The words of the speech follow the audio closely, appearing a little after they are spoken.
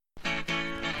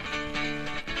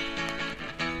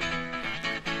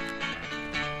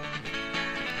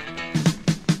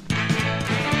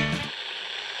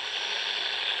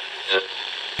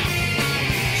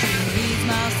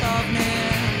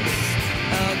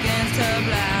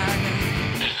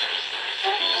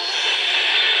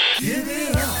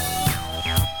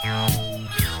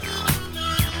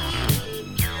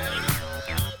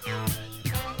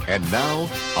now,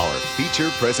 our feature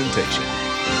presentation.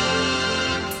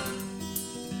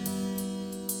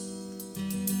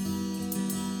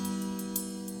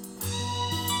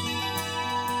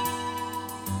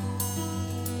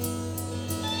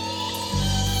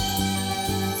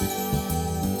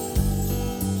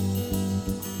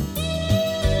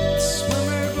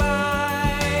 Swimmer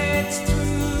glides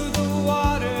through the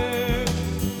water.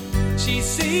 She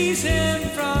sees him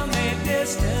from a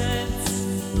distance,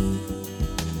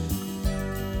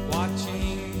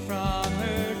 watching from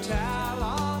her towel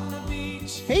on the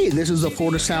beach. Hey, this is the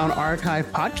Florida Sound Archive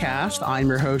podcast. I'm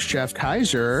your host, Jeff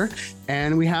Kaiser,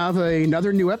 and we have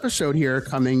another new episode here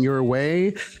coming your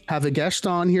way. Have a guest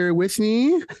on here with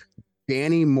me,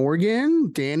 Danny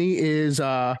Morgan. Danny is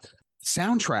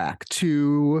soundtrack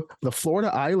to the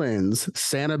Florida Islands,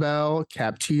 Sanibel,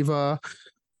 Captiva,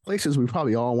 places we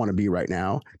probably all want to be right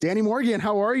now. Danny Morgan,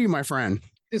 how are you, my friend?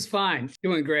 It's fine.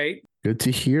 Doing great. Good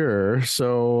to hear.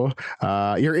 So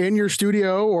you're in your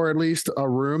studio, or at least a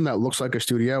room that looks like a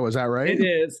studio. Is that right? It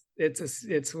is.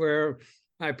 It's where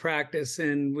I practice,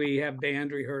 and we have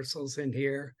band rehearsals in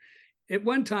here. At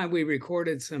one time, we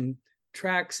recorded some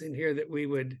tracks in here that we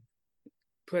would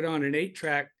put on an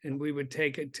 8-track, and we would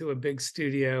take it to a big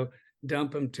studio,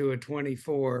 dump them to a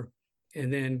 24,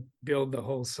 and then build the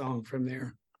whole song from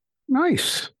there.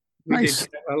 Nice. We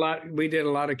did a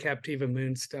lot of Captiva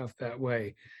Moon stuff that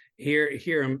way. Here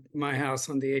in my house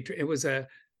on the 8, it was a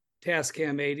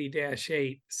Tascam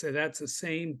 80-8. So that's the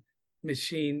same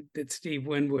machine that Steve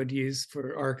Winwood used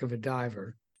for Ark of a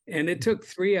Diver. And it took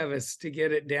 3 of us to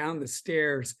get it down the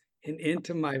stairs and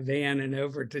into my van and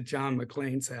over to John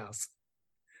McLean's house.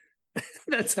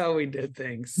 That's how we did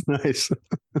things. Nice.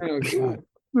 Oh, God.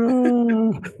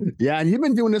 Yeah, and you've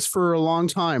been doing this for a long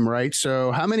time, right?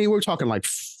 So how many, we're talking like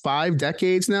 5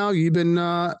 decades now you've been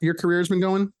your career's been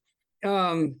going?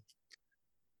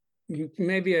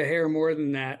 Maybe a hair more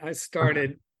than that. I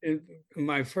started in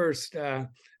my first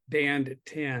band at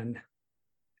 10,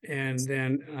 and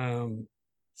then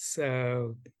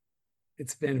so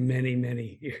it's been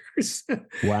many years.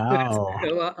 Wow.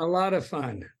 a lot of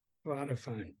fun. A lot of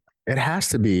fun. It has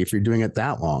to be if you're doing it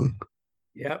that long.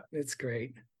 Yep, it's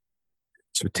great.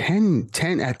 So 10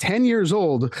 at 10 years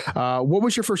old, what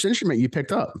was your first instrument you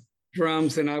picked up?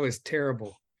 Drums, and I was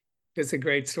terrible. It's a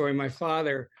great story. My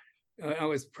father, I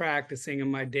was practicing,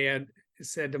 and my dad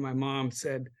said to my mom,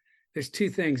 there's 2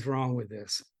 things wrong with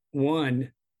this. 1,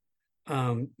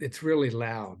 it's really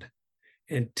loud.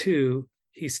 And 2,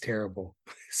 he's terrible.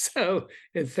 So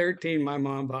at 13, my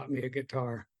mom bought me a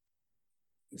guitar.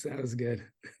 So that was good.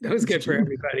 That was good for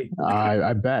everybody.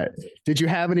 I bet. Did you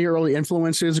have any early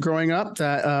influences growing up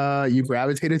that you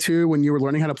gravitated to when you were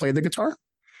learning how to play the guitar?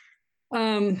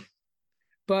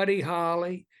 Buddy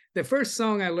Holly. The first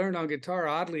song I learned on guitar,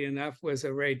 oddly enough, was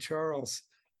a Ray Charles,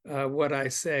 What I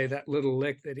Say, that little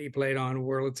lick that he played on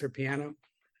Wurlitzer piano.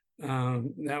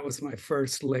 That was my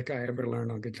first lick I ever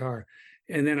learned on guitar.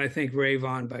 And then I think Rave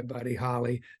On by Buddy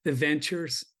Holly. The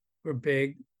Ventures were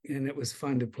big, and it was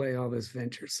fun to play all those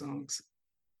Venture songs.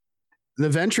 The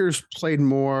Ventures played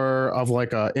more of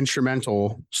like a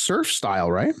instrumental surf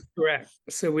style, right? Correct.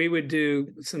 So we would do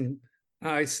some,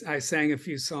 I sang a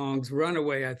few songs.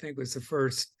 Runaway, I think, was the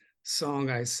first song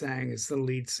I sang as the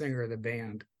lead singer of the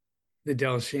band, the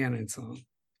Del Shannon song.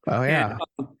 Oh, yeah.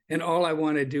 And All I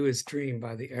Want to Do Is Dream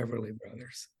by the Everly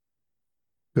Brothers.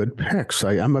 Good picks.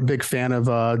 I'm a big fan of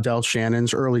Del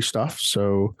Shannon's early stuff.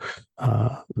 So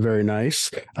very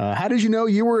nice. How did you know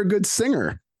you were a good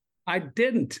singer? I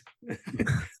didn't.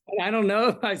 I don't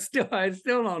know. I still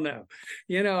don't know.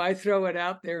 I throw it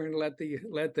out there and let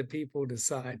the people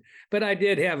decide. But I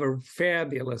did have a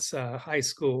fabulous high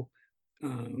school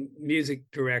music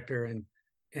director,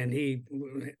 and he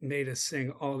made us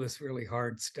sing all this really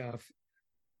hard stuff.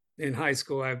 In high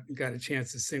school, I got a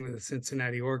chance to sing with the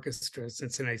Cincinnati Orchestra,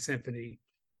 Cincinnati Symphony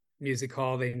Music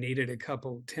Hall. They needed a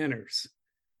couple tenors.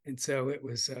 And so it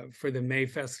was for the May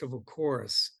Festival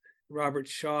Chorus. Robert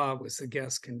Shaw was the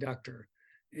guest conductor.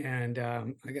 And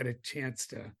I got a chance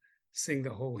to sing the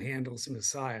whole Handel's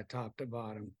Messiah top to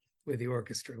bottom with the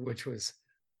orchestra, which was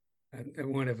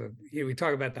we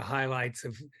talk about the highlights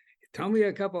of, tell me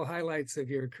a couple of highlights of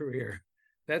your career.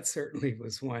 That certainly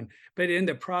was one. But in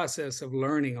the process of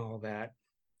learning all that,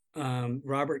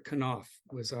 Robert Knopf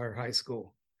was our high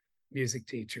school music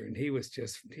teacher. And he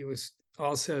was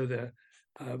also the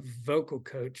vocal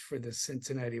coach for the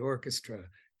Cincinnati Orchestra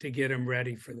to get him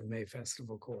ready for the May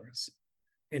Festival Chorus.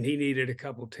 And he needed a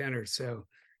couple tenors, so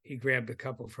he grabbed a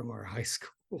couple from our high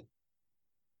school. It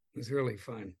was really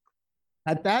fun.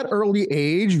 At that early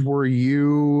age, were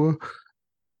you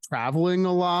traveling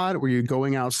a lot? Were you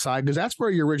going outside? Because that's where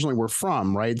you originally were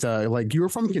from, right? Like you were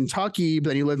from Kentucky, but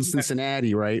then you lived in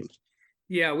Cincinnati, right?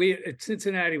 Yeah,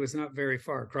 Cincinnati was not very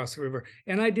far across the river.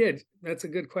 And that's a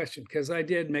good question, because I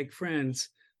did make friends.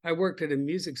 I worked at a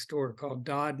music store called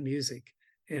Dodd Music,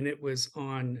 and it was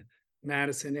on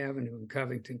Madison Avenue in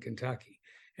Covington, Kentucky.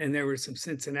 And there were some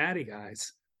Cincinnati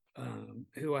guys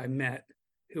who I met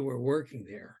who were working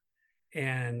there.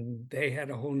 And they had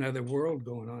a whole nother world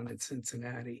going on in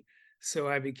Cincinnati. So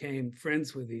I became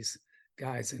friends with these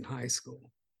guys in high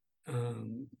school.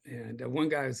 And one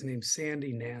guy was named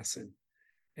Sandy Nasson.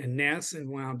 And Nasson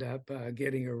wound up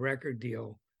getting a record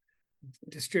deal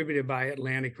distributed by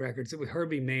Atlantic Records. It was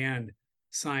Herbie Mann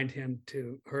signed him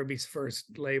to Herbie's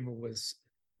first label was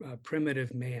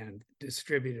Primitive Man,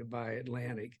 distributed by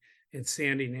Atlantic. And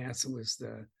Sandy Nasson was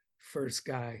the first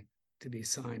guy to be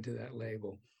signed to that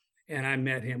label. And I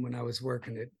met him when I was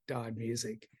working at Dodd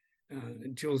Music.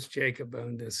 Jules Jacob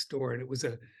owned this store, and it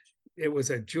was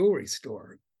a jewelry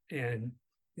store. And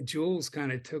Jules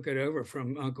kind of took it over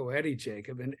from Uncle Eddie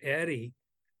Jacob, and Eddie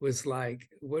was like,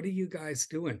 "What are you guys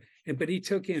doing?" But he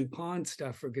took in pawn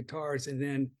stuff for guitars, and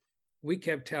then we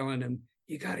kept telling him,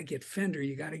 "You got to get Fender,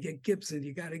 you got to get Gibson,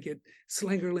 you got to get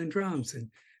Slingerland drums." And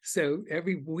so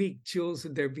every week,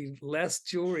 there'd be less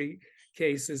jewelry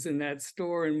cases in that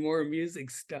store and more music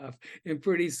stuff. And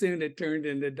pretty soon it turned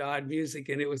into Dodd Music,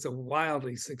 and it was a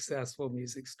wildly successful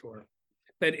music store.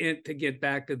 But to get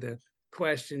back to the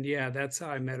question, yeah, that's how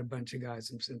I met a bunch of guys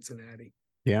from Cincinnati.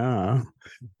 Yeah.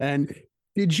 And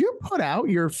did you put out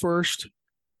your first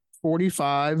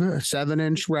 45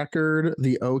 7-inch record,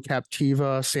 the O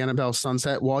Captiva Sanibel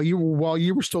Sunset, while you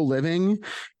were still living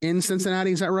in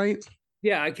Cincinnati? Is that right?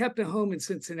 Yeah, I kept a home in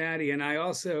Cincinnati, and I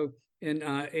also in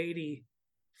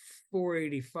 84,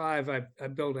 85, I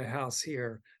built a house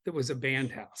here that was a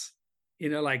band house,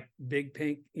 like Big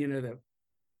Pink, the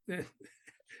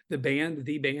band,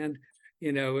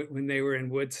 when they were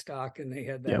in Woodstock and they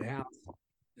had that house.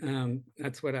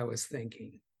 That's what I was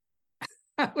thinking.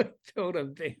 I would build a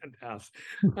band house.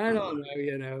 I don't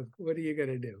know, what are you going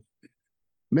to do? I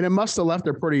mean, it must have left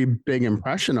a pretty big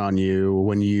impression on you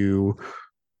when you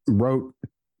wrote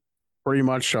pretty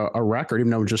much a record, even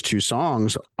though just 2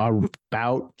 songs,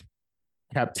 about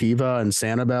Captiva and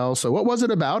Sanibel. So what was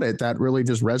it about it that really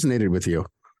just resonated with you?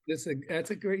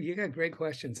 You got great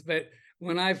questions. But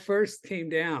when I first came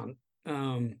down,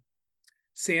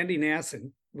 Sandy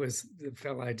Nasson was the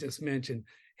fellow I just mentioned,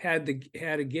 had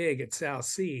a gig at South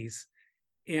Seas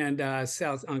and on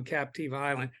Captiva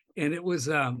Island. And it was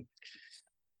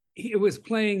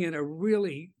playing in a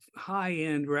really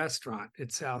high-end restaurant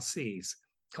at South Seas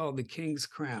called the King's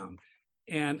Crown.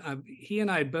 And he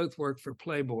and I both worked for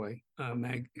Playboy,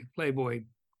 Playboy,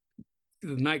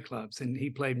 the nightclubs, and he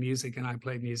played music and I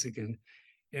played music.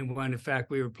 And when in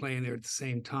fact we were playing there at the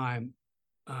same time.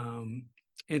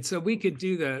 And so we could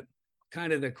do the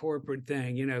kind of the corporate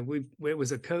thing, it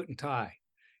was a coat and tie.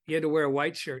 You had to wear a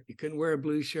white shirt. You couldn't wear a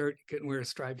blue shirt. You couldn't wear a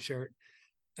striped shirt.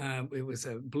 It was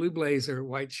a blue blazer,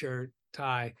 white shirt,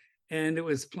 tie. And it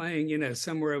was playing,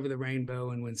 Somewhere Over the Rainbow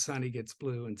and When Sunny Gets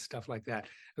Blue and stuff like that.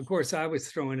 Of course, I was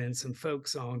throwing in some folk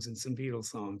songs and some Beatles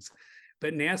songs.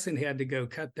 But Nasson had to go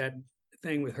cut that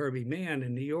thing with Herbie Mann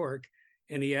in New York.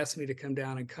 And he asked me to come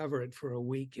down and cover it for a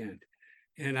weekend.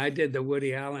 And I did the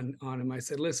Woody Allen on him. I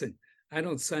said, "Listen, I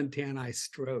don't suntan, I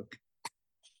stroke."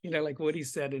 Like Woody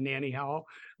said in Annie Hall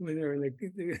when they were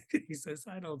in he says,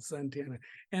 "I don't suntan."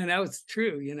 And that was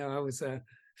true. I was a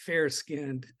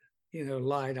fair-skinned,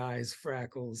 light eyes,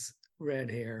 freckles,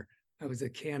 red hair. I was a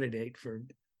candidate for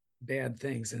bad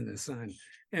things in the sun.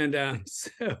 And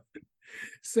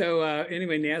so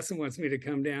anyway, Nasson wants me to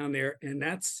come down there. And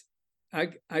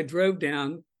I drove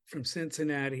down from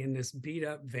Cincinnati in this beat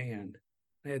up van.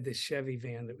 I had this Chevy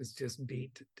van that was just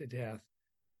beat to death.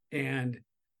 And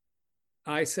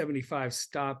I-75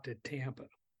 stopped at Tampa.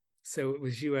 So it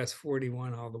was US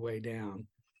 41 all the way down.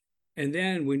 And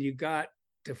then when you got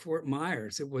to Fort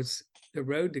Myers, it was the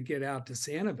road to get out to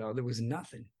Sanibel. There was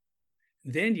nothing.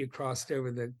 Then you crossed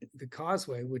over the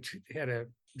causeway, which had a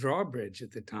drawbridge at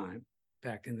the time,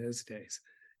 back in those days.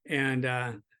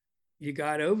 And you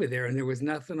got over there and there was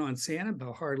nothing on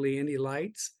Sanibel, hardly any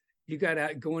lights. You got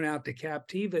out going out to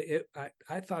Captiva.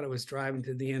 I thought it was driving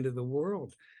to the end of the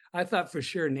world. I thought for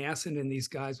sure Nasson and these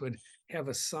guys would have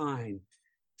a sign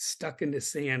stuck in the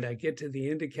sand. I get to the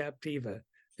end of Captiva.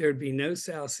 There'd be no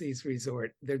South Seas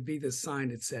Resort. There'd be the sign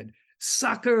that said,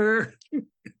 "Sucker."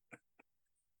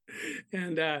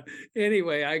 And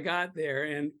anyway, I got there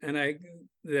and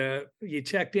you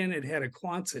checked in, it had a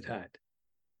Quonset hut.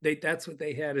 That's what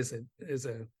they had as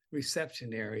a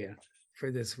reception area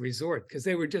for this resort, because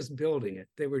they were just building it.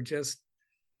 They were just,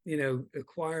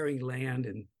 acquiring land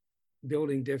and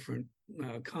building different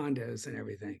condos and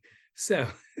everything. So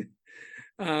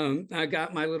I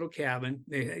got my little cabin.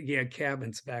 They had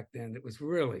cabins back then. That was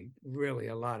really, really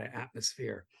a lot of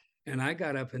atmosphere. And I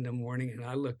got up in the morning and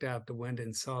I looked out the window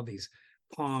and saw these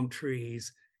palm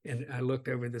trees. And I looked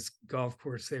over this golf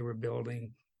course they were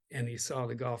building, and you saw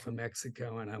the Gulf of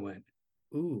Mexico. And I went,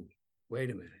 ooh,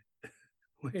 wait a minute.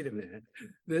 Wait a minute.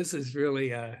 This is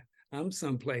really, I'm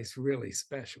someplace really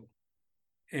special.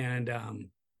 And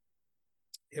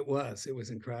it was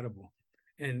incredible.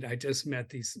 And I just met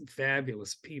these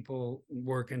fabulous people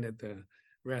working at the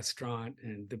restaurant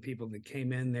and the people that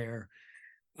came in there.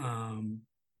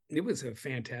 It was a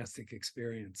fantastic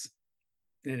experience.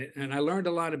 And I learned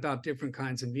a lot about different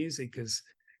kinds of music, because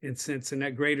in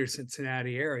Cincinnati, greater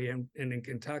Cincinnati area, and in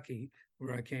Kentucky,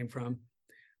 where I came from,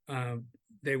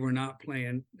 they were not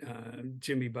playing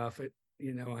Jimmy Buffett.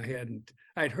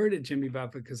 I'd heard of Jimmy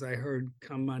Buffett because I heard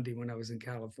Come Monday when I was in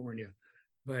California,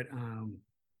 but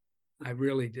I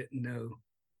really didn't know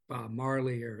Bob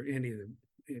Marley or any of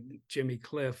the Jimmy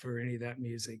Cliff or any of that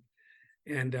music.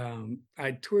 And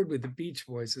I toured with the Beach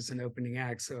Boys as an opening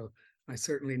act, so I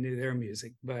certainly knew their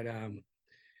music, but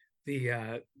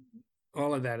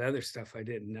all of that other stuff I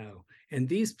didn't know. And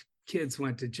these kids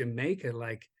went to Jamaica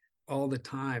like all the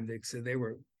time. So they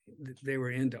were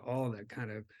into all that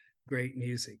kind of great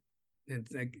music, and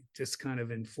that just kind of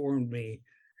informed me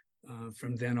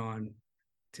from then on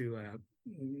to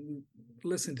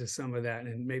listen to some of that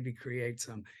and maybe create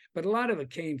some. But a lot of it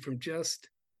came from just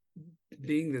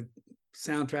being the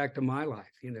soundtrack to my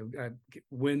life.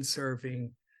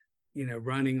 Windsurfing,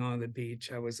 running on the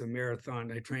beach. I was a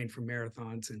marathon. I trained for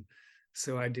marathons, and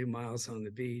so I do miles on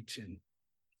the beach and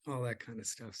all that kind of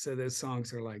stuff. So those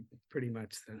songs are like pretty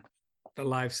much the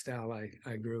lifestyle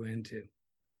I grew into.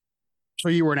 So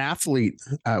you were an athlete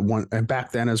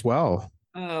back then as well.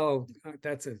 Oh,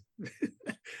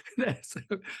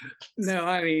 no,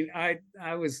 I mean, I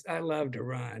love to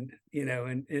run,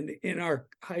 and in our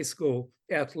high school,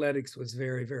 athletics was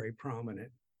very, very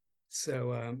prominent.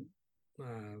 So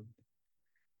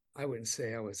I wouldn't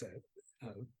say I was a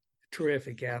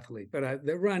terrific athlete, but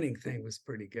the running thing was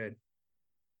pretty good.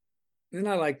 And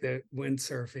I like the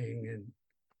windsurfing and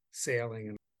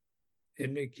sailing,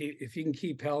 and if you can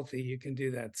keep healthy, you can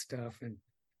do that stuff and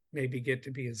maybe get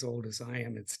to be as old as I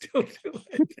am and still do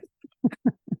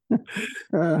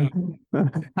it.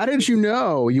 How did you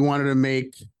know you wanted to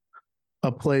make a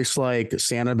place like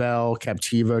Sanibel,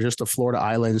 Captiva, just the Florida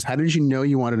Islands? How did you know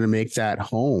you wanted to make that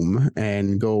home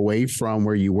and go away from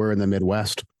where you were in the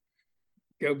Midwest?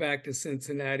 Go back to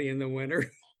Cincinnati in the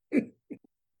winter.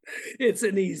 It's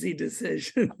an easy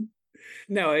decision.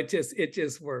 No, it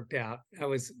just worked out.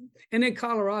 And in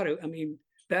Colorado, I mean,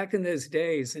 back in those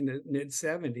days in the mid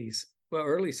 70s, well,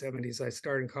 early 70s, I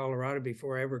started in Colorado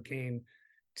before I ever came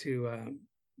to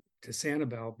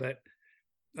Sanibel. But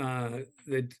there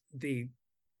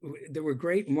were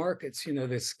great markets.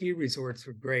 The ski resorts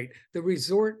were great. The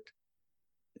resort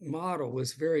model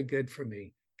was very good for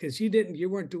me, because you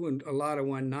weren't doing a lot of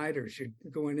one-nighters. You're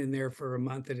going in there for a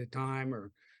month at a time,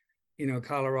 or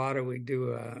Colorado, we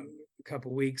do a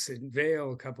couple weeks in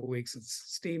Vail, a couple weeks at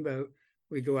Steamboat.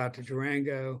 We go out to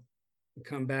Durango, we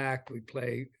come back, we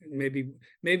play. Maybe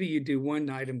you do one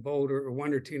night in Boulder, or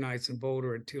 1 or 2 nights in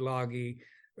Boulder at Tulagi,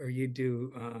 or you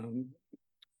do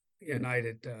a night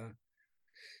at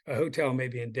a hotel,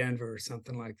 maybe in Denver or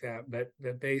something like that. But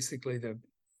basically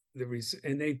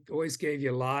and they always gave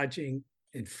you lodging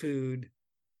and food.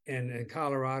 And in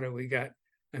Colorado, I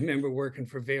remember working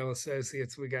for Vail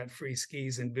Associates, we got free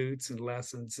skis and boots and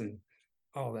lessons and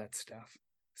all that stuff.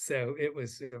 So it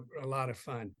was a lot of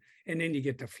fun. And then you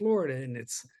get to Florida, and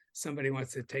somebody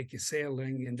wants to take you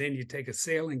sailing, and then you take a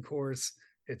sailing course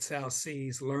at South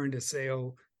Seas, learn to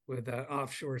sail with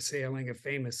offshore sailing, a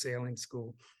famous sailing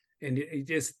school. And you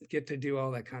just get to do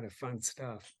all that kind of fun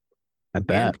stuff. I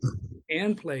bet.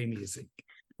 And play music.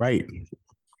 Right.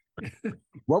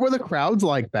 What were the crowds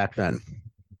like back then?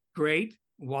 Great.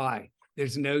 Why?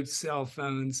 There's no cell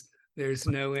phones. There's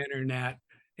no internet.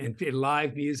 And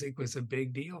live music was a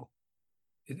big deal.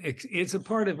 It's a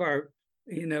part of our,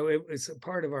 it was a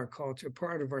part of our culture,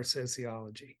 part of our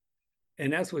sociology.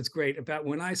 And that's what's great about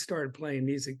when I started playing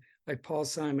music, like Paul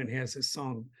Simon has his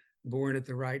song, Born at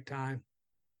the Right Time.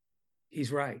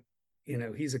 He's right.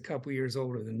 He's a couple years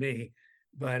older than me,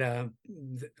 but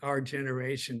our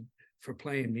generation for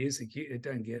playing music, it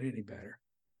doesn't get any better.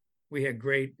 We had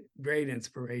great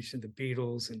inspiration, the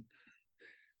Beatles and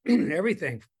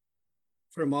everything,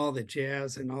 from all the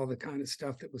jazz and all the kind of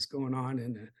stuff that was going on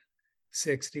in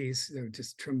 60s. They were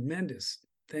just tremendous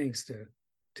things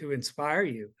to inspire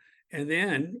you. And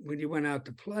then when you went out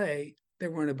to play,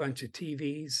 there weren't a bunch of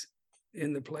TVs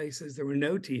in the places. There were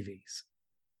no TVs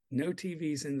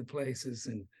in the places,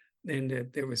 and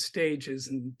there were stages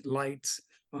and lights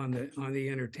on the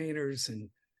entertainers, and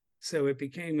so it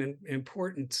became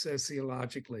important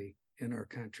sociologically in our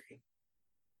country.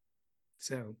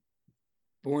 So,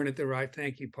 born at the right.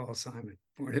 Thank you, Paul Simon.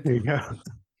 Born at There you go.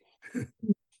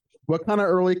 What kind of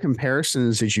early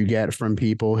comparisons did you get from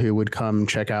people who would come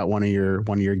check out one of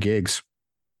your gigs?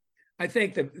 I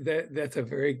think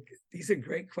these are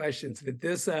great questions, but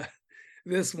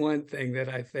this one thing that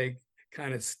I think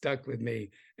kind of stuck with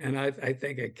me, and I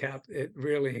think it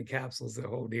really encapsulates the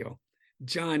whole deal.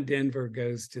 John Denver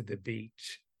Goes to the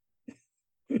Beach.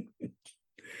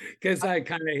 Because I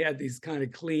kind of had these kind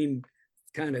of clean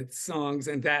kind of songs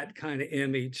and that kind of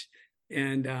image.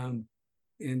 And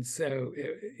so,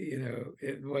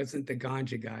 it wasn't the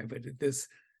ganja guy, but this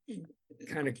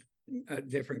kind of a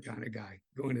different kind of guy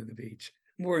going to the beach.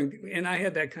 And I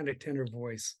had that kind of tenor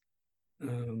voice.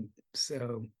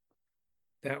 So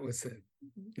that was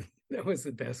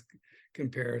the best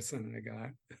comparison I got.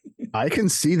 I can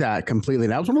see that completely.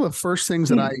 That was one of the first things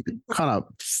that I kind of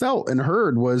felt and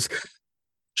heard was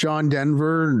John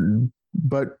Denver,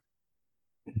 but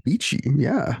beachy.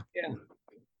 Yeah. Yeah.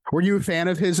 Were you a fan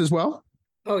of his as well?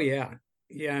 Oh yeah.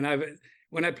 Yeah. And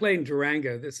when I played in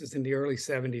Durango, this is in the early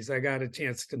 70s, I got a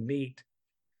chance to meet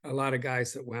a lot of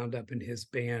guys that wound up in his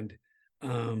band.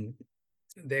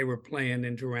 They were playing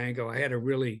in Durango. I had a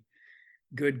really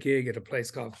good gig at a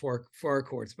place called Far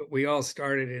Courts, but we all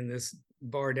started in this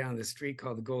bar down the street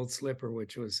called the Gold Slipper,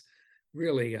 which was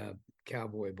really a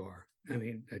cowboy bar. I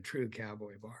mean, a true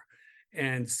cowboy bar.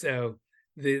 And so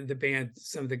the band,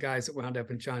 some of the guys that wound up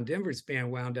in John Denver's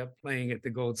band wound up playing at the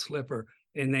Gold Slipper,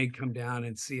 and they'd come down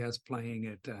and see us playing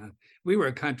at, we were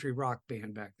a country rock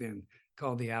band back then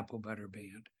called the Apple Butter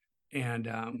Band. And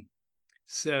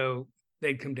so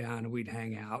they'd come down and we'd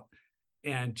hang out.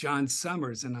 And John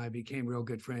Summers and I became real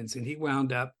good friends. And he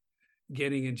wound up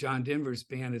getting in John Denver's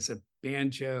band as a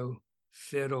banjo,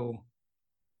 fiddle,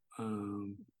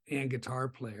 and guitar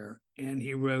player. And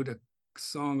he wrote a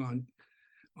song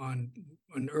on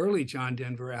an early John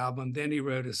Denver album. Then he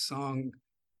wrote a song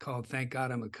called Thank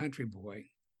God I'm a Country Boy.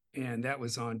 And that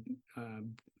was on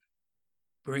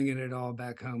Bringing It All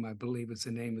Back Home, I believe is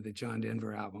the name of the John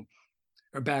Denver album,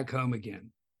 or Back Home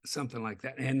Again, something like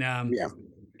that. And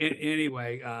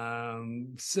anyway,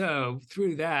 so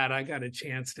through that, I got a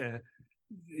chance to,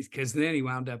 because then he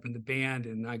wound up in the band,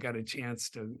 and I got a chance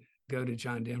to go to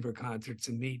John Denver concerts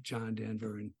and meet John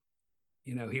Denver. And,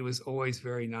 he was always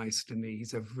very nice to me.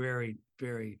 He's a very,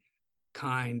 very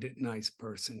kind, nice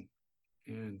person.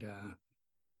 And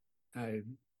I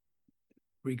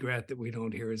regret that we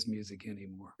don't hear his music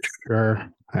anymore.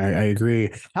 Sure. I agree.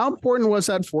 How important was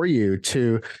that for you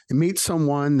to meet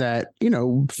someone that,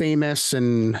 famous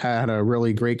and had a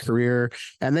really great career,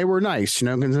 and they were nice,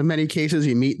 because in many cases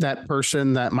you meet that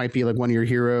person that might be like one of your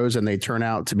heroes and they turn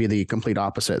out to be the complete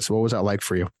opposite. So what was that like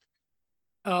for you?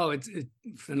 Oh, it's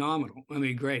phenomenal. I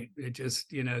mean, great. It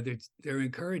just, they're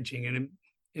encouraging, and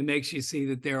it makes you see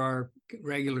that there are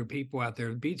regular people out there.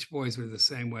 The Beach Boys were the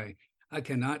same way. I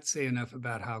cannot say enough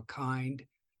about how kind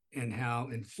and how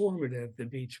informative the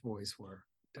Beach Boys were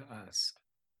to us.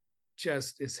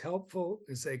 Just as helpful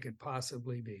as they could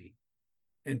possibly be.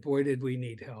 And boy, did we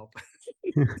need help.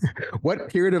 What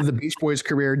period of the Beach Boys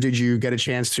career did you get a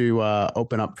chance to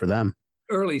open up for them?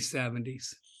 Early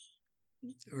 70s.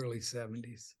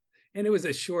 And it was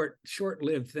a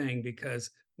short-lived thing because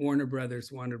Warner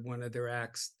Brothers wanted one of their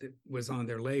acts that was on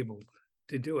their label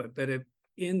to do it. But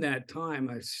in that time,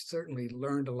 I certainly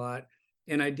learned a lot.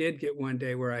 And I did get one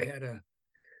day where I had a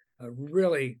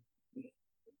really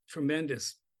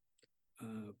tremendous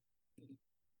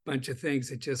bunch of things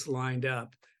that just lined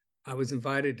up. I was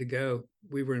invited to go.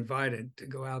 We were invited to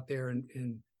go out there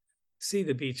and see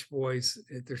the Beach Boys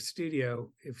at their studio.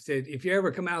 If you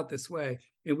ever come out this way,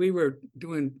 and we were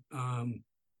doing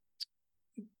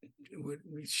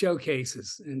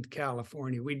showcases in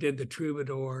California. We did the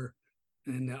Troubadour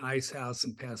and the Ice House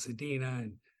in Pasadena,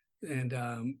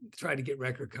 and tried to get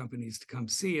record companies to come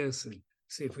see us and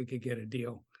see if we could get a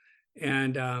deal.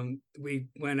 And we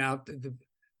went out to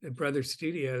the Brothers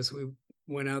Studios. We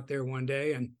went out there one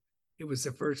day, and it was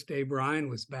the first day Brian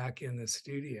was back in the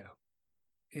studio.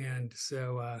 And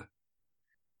so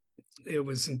they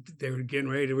were getting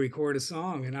ready to record a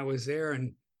song, and I was there,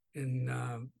 and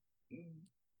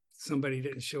somebody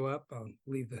didn't show up. I'll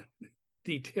leave the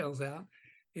details out,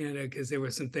 and because there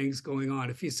were some things going on.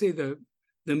 If you see the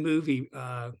movie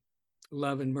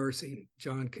Love and Mercy.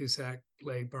 John Cusack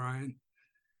played Brian.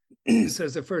 So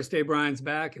it's the first day Brian's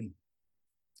back, and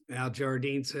Al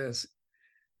Jardine says,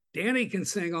 Danny can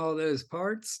sing all those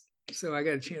parts. So I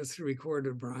got a chance to record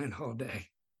with Brian all day,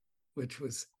 which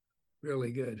was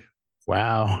really good.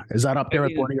 Wow. Is that up there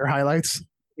with one of your highlights?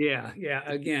 Yeah.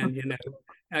 Again,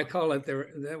 I call it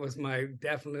that was my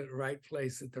definite right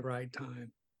place at the right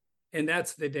time. And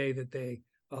that's the day that they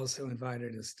also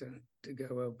invited us to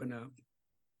go open up.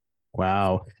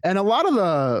 Wow. And a lot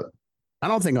of I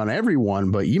don't think on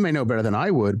everyone, but you may know better than I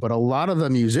would, but a lot of the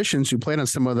musicians who played on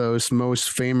some of those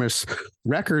most famous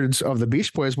records of the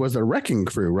Beach Boys was the Wrecking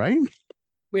Crew, right?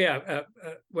 Yeah.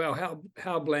 Well,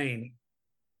 Hal Blaine,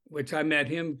 which I met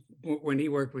him when he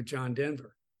worked with John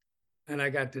Denver. And I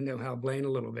got to know Hal Blaine a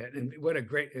little bit. And what a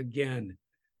great, again,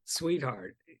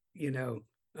 sweetheart.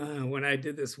 When I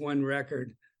did this one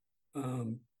record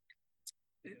in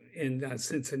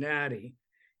Cincinnati,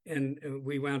 and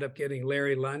we wound up getting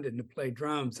Larry London to play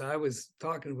drums, I was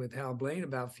talking with Hal Blaine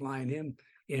about flying him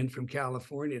in from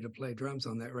California to play drums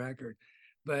on that record.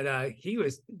 But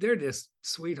they're just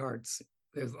sweethearts.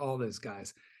 There's all those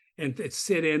guys. And to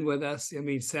sit in with us,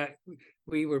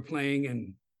 we were playing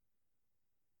in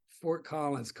Fort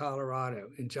Collins, Colorado,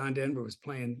 and John Denver was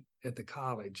playing at the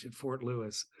college at Fort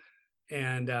Lewis.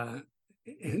 And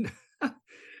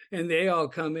they all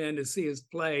come in to see us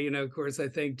play. Of course, I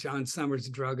think John Summers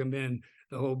drug them in,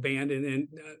 the whole band. And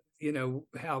then,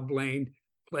 Hal Blaine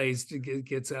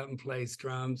gets up and plays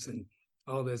drums, and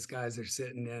all those guys are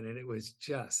sitting in, and it was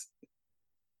just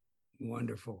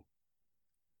wonderful.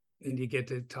 And you get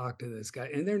to talk to this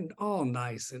guy, and they're all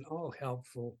nice and all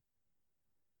helpful.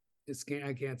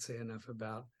 I can't say enough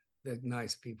about the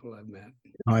nice people I've met.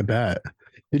 I bet.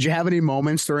 Did you have any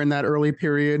moments during that early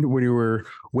period when you were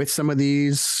with some of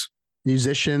these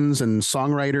musicians and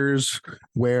songwriters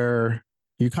where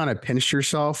you kind of pinched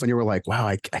yourself and you were like, wow,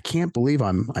 I can't believe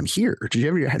I'm here? Did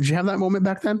you have that moment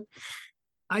back then?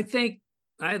 I think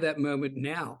I have that moment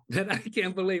now, that I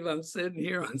can't believe I'm sitting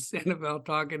here on Sanibel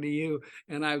talking to you,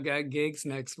 and I've got gigs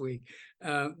next week.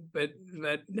 But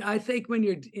I think when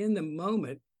you're in the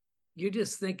moment, you're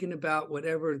just thinking about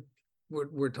whatever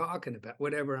we're talking about,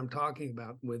 whatever I'm talking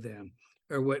about with them,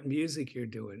 or what music you're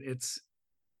doing.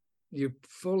 You're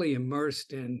fully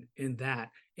immersed in that.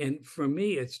 And for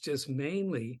me, it's just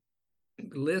mainly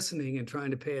listening and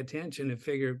trying to pay attention and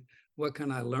figure, what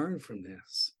can I learn from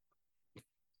this?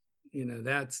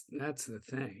 That's the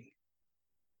thing.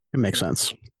 It makes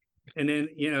sense. And then,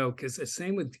 because the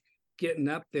same with getting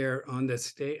up there on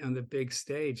the big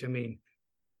stage.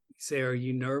 Say, are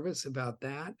you nervous about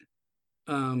that?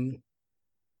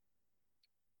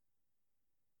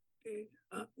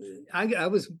 I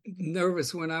was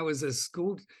nervous when I was a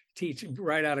school teacher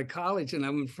right out of college, and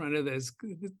I'm in front of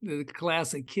the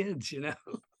class of kids. Did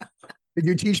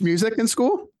you teach music in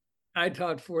school? I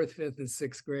taught 4th, 5th, and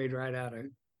 6th grade right out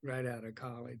of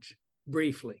college,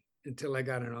 briefly, until I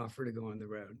got an offer to go on the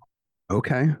road.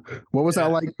 Okay. What was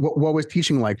that like? What was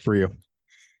teaching like for you?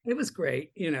 It was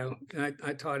great.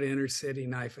 I taught Inner City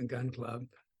Knife and Gun Club,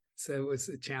 so it was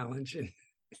a challenge, and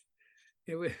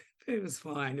it was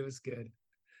fine. It was good.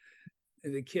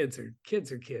 And the kids are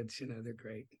kids. They're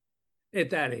great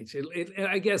at that age.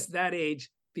 I guess that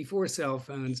age, before cell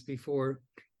phones, before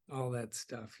all that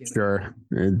stuff. Sure.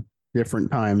 Different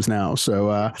times now.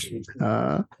 So,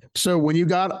 so when you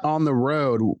got on the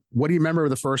road, what do you remember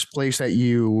the first place that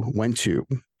you went to?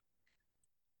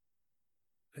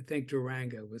 I think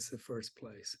Durango was the first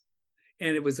place.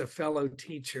 And it was a fellow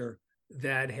teacher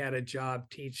that had a job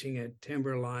teaching at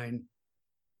Timberline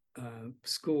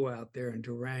school out there in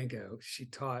Durango. She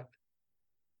taught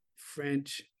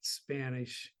French,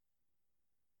 Spanish,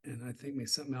 and I think maybe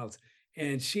something else.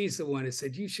 And she's the one who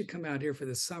said, you should come out here for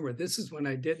the summer. This is when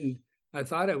I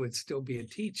thought I would still be a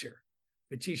teacher,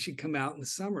 but you should come out in the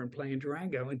summer and play in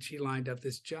Durango. And she lined up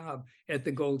this job at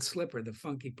the Gold Slipper, the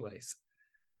funky place.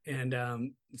 And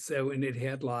and it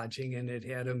had lodging and it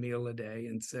had a meal a day.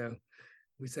 And so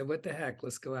we said, what the heck,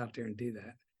 let's go out there and do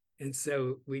that. And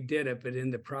so we did it, but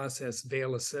in the process,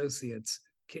 Vail Associates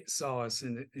saw us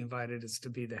and invited us to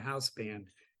be the house band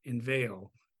in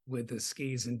Vail with the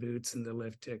skis and boots and the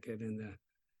lift ticket and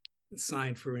the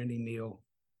sign for any meal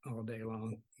all day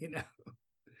long,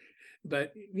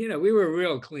 But, we were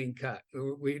real clean cut.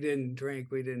 We didn't drink,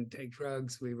 we didn't take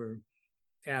drugs, we were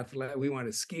athletic, we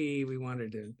wanted to ski, we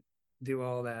wanted to do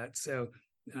all that. So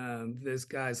those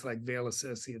guys like Vail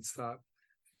Associates thought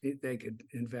they could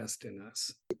invest in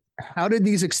us. How did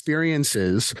these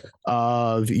experiences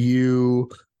of you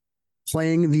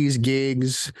playing these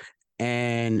gigs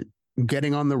and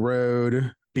getting on the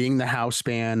road being the house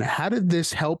band. How did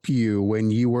this help you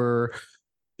when you were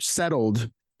settled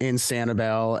in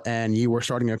Sanibel and you were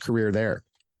starting a career there?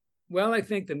 Well, I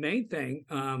think the main thing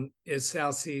is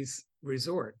South Seas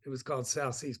Resort. It was called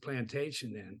South Seas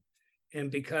Plantation then.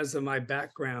 And because of my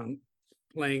background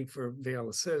playing for Vail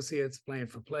Associates, playing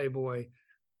for Playboy,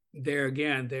 there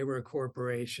again, they were a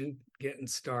corporation getting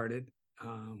started.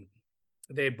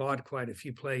 They bought quite a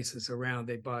few places around.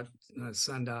 They bought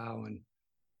Sundial,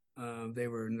 and they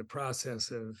were in the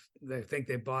process of, I think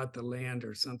they bought the land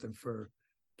or something for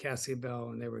Cassiabel,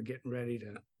 and they were getting ready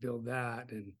to build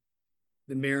that. And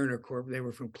the Mariner Corp, they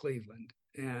were from Cleveland.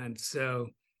 And so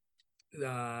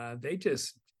they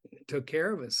just took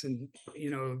care of us. And,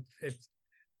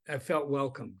 I felt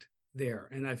welcomed there.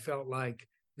 And I felt like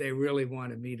they really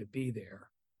wanted me to be there.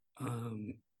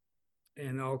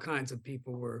 And all kinds of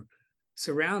people were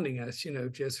surrounding us,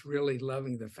 just really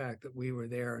loving the fact that we were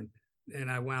there. And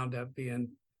I wound up being,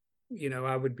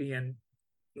 I would be in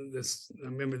this. I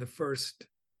remember the first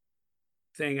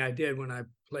thing I did when I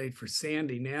played for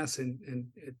Sandy Nass and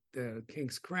at the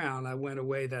King's Crown. I went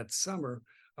away that summer.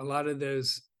 A lot of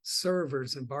those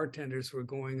servers and bartenders were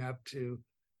going up to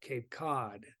Cape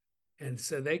Cod. And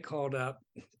so they called up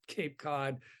Cape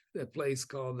Cod, a place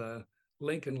called the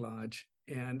Lincoln Lodge.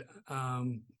 And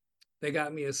they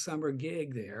got me a summer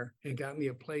gig there and got me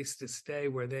a place to stay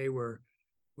where they were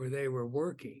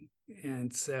working.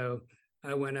 And so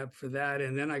I went up for that.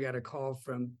 And then I got a call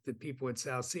from the people at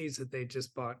South Seas that they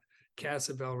just bought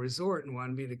Cassabel Resort and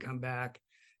wanted me to come back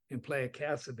and play at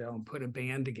Cassabel and put a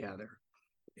band together.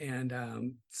 And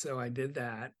so I did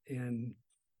that, and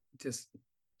just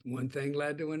one thing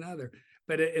led to another.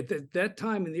 But at that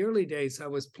time, in the early days, I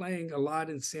was playing a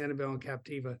lot in Sanibel and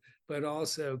Captiva, but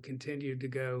also continued to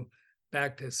go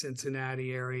back to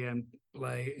Cincinnati area and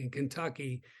play in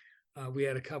Kentucky. We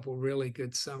had a couple really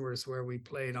good summers where we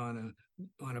played on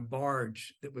a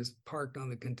barge that was parked on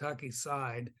the Kentucky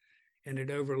side, and it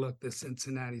overlooked the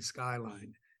Cincinnati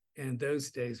skyline. And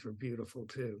those days were beautiful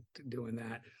too, doing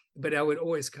that. But I would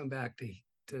always come back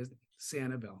to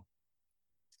Sanibel.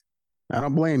 I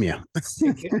don't blame you.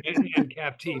 and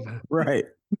Captiva. Right.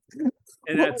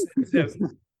 And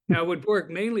I would work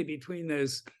mainly between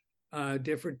those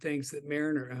different things that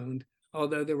Mariner owned,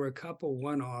 although there were a couple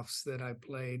one-offs that I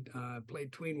played.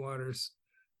 Played Tween Waters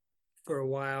for a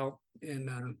while, in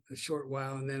a short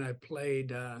while, and then I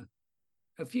played a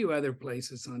few other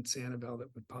places on Sanibel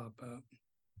that would pop up.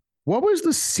 What was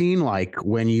the scene like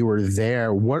when you were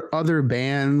there? What other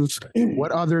bands,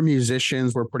 what other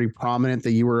musicians were pretty prominent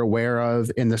that you were aware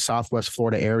of in the Southwest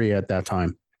Florida area at that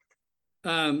time?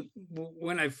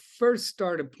 When I first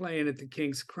started playing at the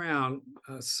King's Crown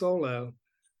solo,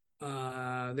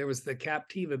 there was the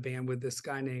Captiva band with this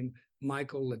guy named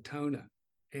Michael Latona.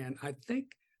 And I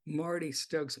think Marty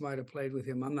Stokes might have played with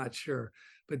him. I'm not sure.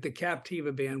 But the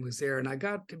Captiva band was there. And I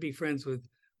got to be friends with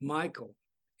Michael.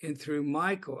 And through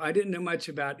Michael, I didn't know much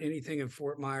about anything in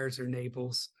Fort Myers or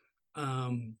Naples.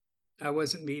 I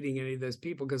wasn't meeting any of those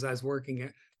people because I was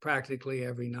working practically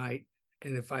every night.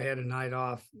 And if I had a night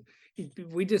off,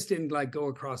 we just didn't like go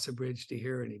across the bridge to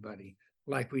hear anybody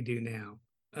like we do now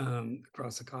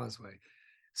across the causeway.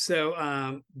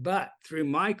 So, but through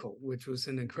Michael, which was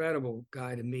an incredible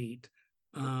guy to meet,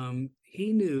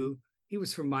 he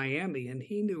was from Miami, and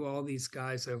he knew all these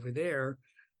guys over there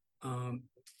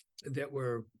that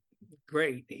were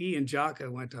great. He and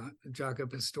Jaco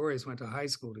Pastorius went to high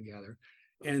school together.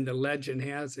 And the legend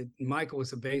has it, Michael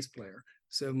was a bass player.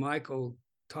 So Michael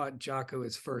taught Jaco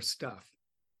his first stuff.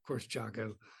 Of course,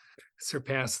 Jaco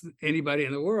surpassed anybody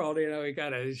in the world. He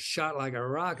got a shot like a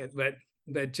rocket. But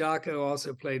Jaco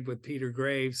also played with Peter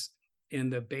Graves in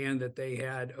the band that they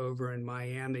had over in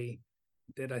Miami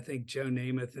that I think Joe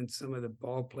Namath and some of the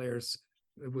ball players,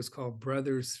 it was called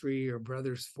Brothers 3 or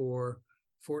Brothers 4.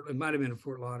 It might have been in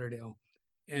Fort Lauderdale.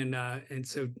 And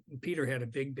so Peter had a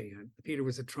big band. Peter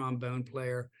was a trombone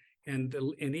player, and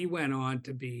he went on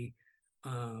to be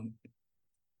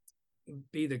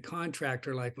the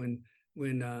contractor. Like when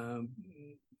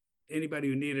anybody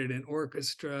who needed an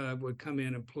orchestra would come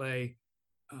in and play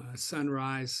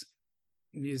Sunrise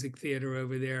Music Theater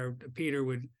over there. Peter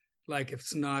would, like if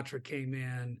Sinatra came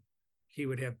in, he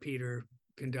would have Peter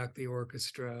conduct the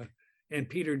orchestra. And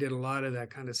Peter did a lot of that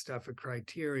kind of stuff at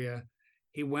Criteria.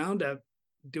 He wound up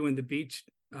doing the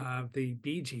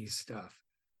Bee Gees stuff.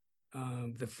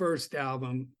 The first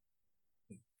album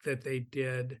that they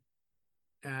did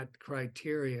at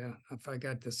Criteria, if I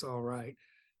got this all right,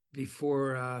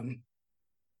 before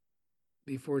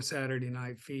Saturday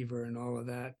Night Fever and all of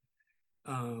that,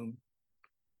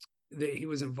 he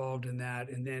was involved in that.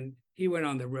 And then he went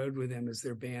on the road with them as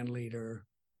their band leader.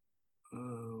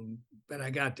 but I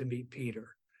got to meet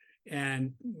Peter.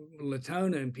 And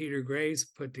Latona and Peter Graves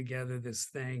put together this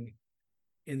thing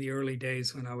in the early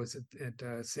days when I was at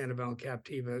Sanibel and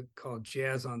Captiva called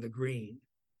Jazz on the Green.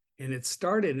 And it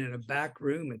started in a back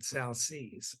room at South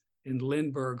Seas. And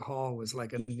Lindbergh Hall was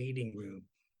like a meeting room.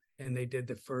 And they did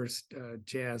the first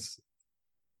jazz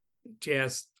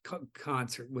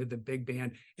concert with the big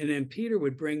band. And then Peter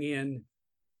would bring in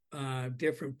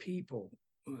different people,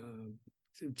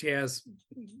 jazz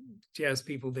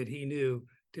people that he knew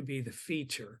to be the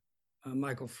feature.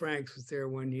 Michael Franks was there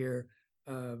one year,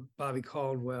 Bobby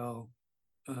Caldwell,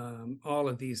 all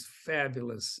of these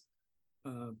fabulous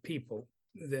people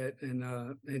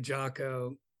and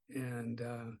Jaco. And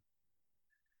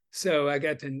so I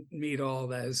got to meet all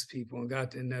those people and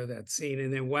got to know that scene,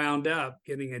 and then wound up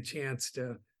getting a chance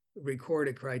to record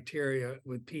a Criteria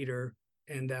with Peter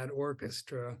and that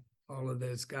orchestra, all of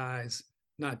those guys,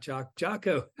 not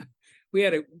Jaco. We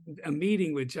had a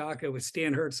meeting with Jaco, with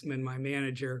Stan Hertzman, my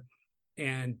manager,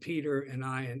 and Peter and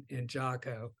I and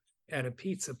Jaco at a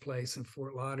pizza place in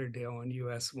Fort Lauderdale on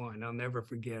US 1. I'll never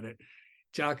forget it.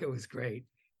 Jaco was great.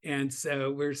 And so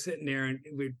we're sitting there and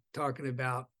we're talking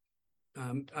about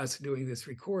us doing this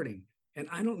recording. And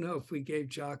I don't know if we gave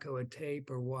Jaco a tape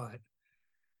or what,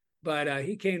 but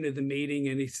he came to the meeting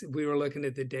and we were looking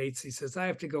at the dates. He says, I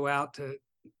have to go out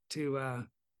to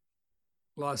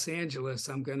Los Angeles.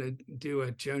 I'm going to do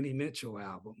a Joni Mitchell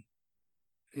album.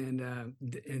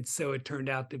 And so it turned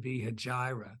out to be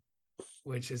Hejira,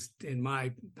 which is, in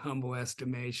my humble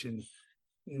estimation,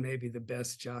 maybe the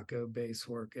best Jaco bass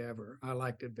work ever. I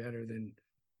liked it better than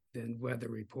Weather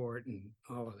Report and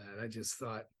all of that. I just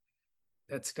thought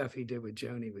that stuff he did with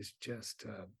Joni was just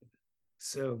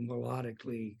so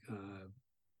melodically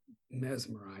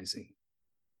mesmerizing,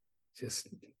 just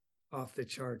off the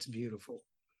charts beautiful.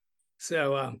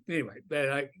 So anyway,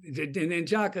 but and then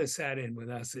Jaco sat in with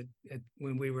us at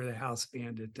when we were the house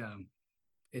band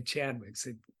at Chadwick's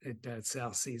at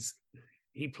South Seas.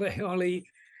 He played only,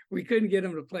 we couldn't get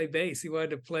him to play bass. He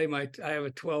wanted to play I have a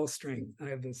 12-string. I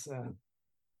have this.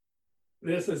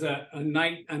 This is a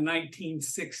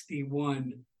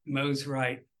 1961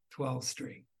 Mosrite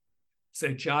 12-string. So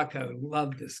Jaco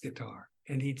loved this guitar,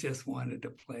 and he just wanted to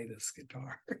play this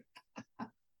guitar.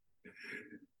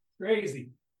 Crazy.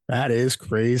 That is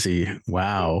crazy.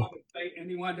 Wow. And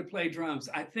he wanted to play drums.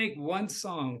 I think one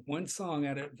song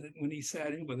at it, when he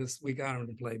sat in with us, we got him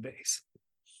to play bass.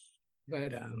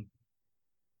 But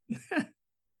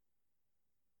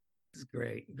it's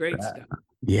great stuff.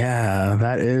 Yeah,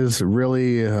 that is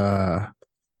really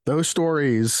those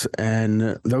stories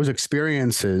and those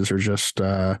experiences are just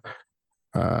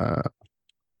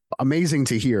amazing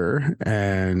to hear.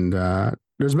 And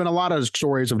there's been a lot of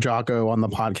stories of Jaco on the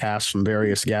podcast from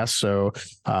various guests. So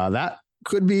that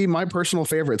could be my personal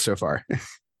favorite so far.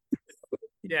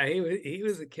 Yeah, he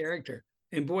was a character.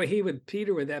 And boy,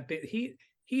 Peter with that bit. He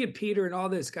and Peter and all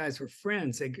those guys were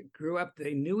friends. They grew up,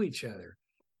 they knew each other.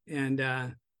 And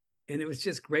it was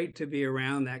just great to be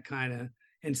around that kind of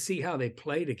and see how they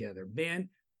play together. Man,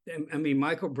 I mean,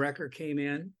 Michael Brecker came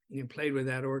in and played with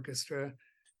that orchestra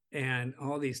and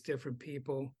all these different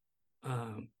people.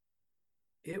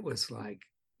 It was like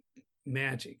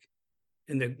magic.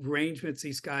 And the arrangements,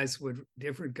 these guys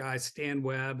different guys, Stan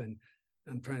Webb, and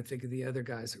I'm trying to think of the other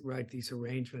guys that write these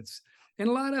arrangements. And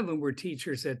a lot of them were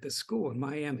teachers at the school in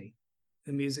Miami,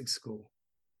 the music school.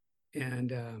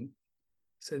 And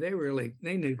so they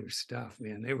knew their stuff,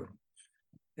 man.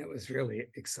 That was really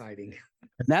exciting.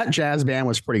 And that jazz band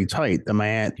was pretty tight.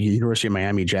 The University of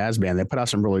Miami Jazz Band, they put out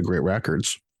some really great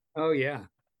records. Oh yeah.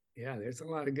 Yeah. There's a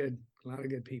lot of good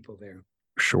people there.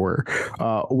 Sure.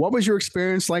 What was your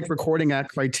experience like recording at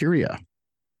Criteria?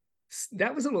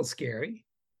 That was a little scary.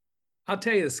 I'll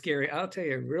tell you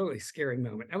a really scary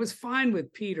moment. I was fine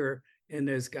with Peter and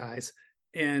those guys.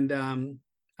 And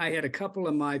I had a couple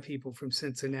of my people from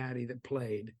Cincinnati that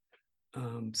played.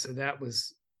 So that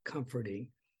was comforting.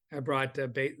 I brought the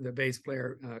bass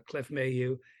player, Cliff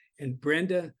Mayhew, and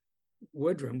Brenda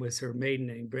Woodrum was her maiden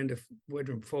name. Brenda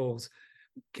Woodrum Foles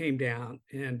came down,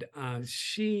 and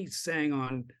she sang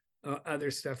on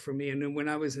other stuff for me. And then when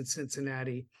I was in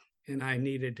Cincinnati and I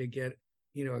needed to get,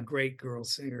 a great girl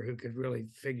singer who could really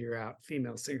figure out,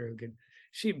 female singer who could,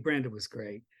 Brenda was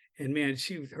great. And man,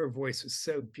 her voice was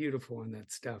so beautiful on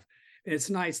that stuff. And it's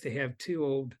nice to have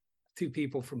two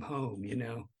people from home, and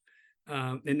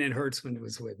then Hertzman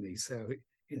was with me. So,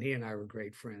 and he and I were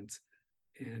great friends.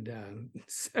 And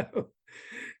so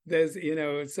there's,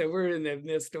 so we're in the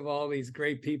midst of all these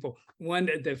great people.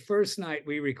 The first night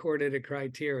we recorded a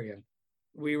Criteria,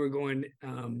 we were going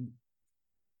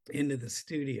into the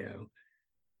studio,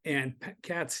 And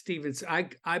Cat Stevens,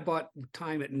 I bought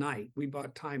time at night. We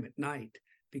bought time at night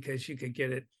because you could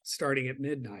get it starting at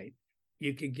midnight.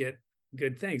 You could get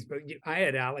good things. But I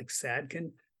had Alex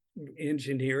Sadkin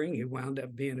engineering, who wound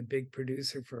up being a big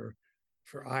producer for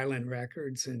Island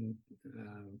Records and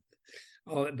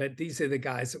all that. But these are the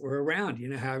guys that were around. You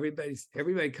know how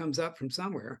everybody comes up from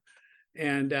somewhere.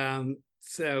 And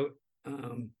so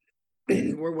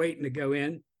we're waiting to go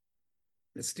in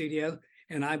the studio,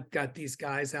 and I've got these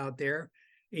guys out there,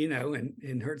 you know,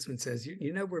 and Hertzman says,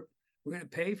 you know, we're going to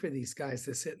pay for these guys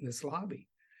to sit in this lobby,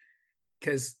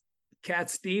 because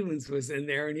Cat Stevens was in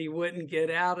there and he wouldn't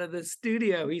get out of the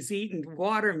studio. He's eating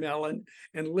watermelon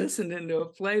and listening to a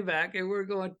playback, and we're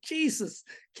going, Jesus,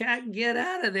 Cat, get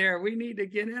out of there. We need to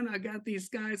get in. I got these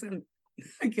guys in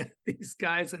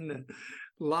the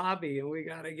lobby, and we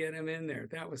got to get him in there.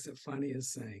 That was the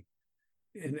funniest thing.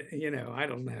 And, you know, I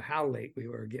don't know how late we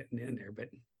were getting in there, but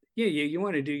yeah, you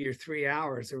want to do your 3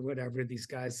 hours or whatever, these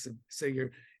guys. So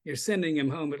you're sending them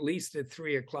home at least at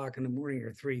 3 o'clock in the morning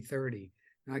or 3:30.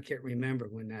 I can't remember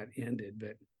when that ended,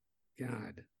 but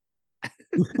God.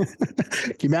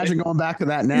 Can you imagine going back to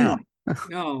that now?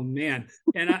 Oh man.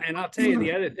 And I'll tell you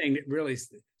the other thing that really,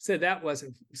 so that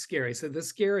wasn't scary. So the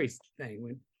scary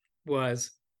thing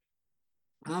was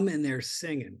I'm in there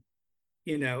singing,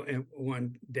 you know, and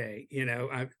one day, you know,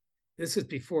 this is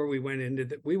before we went into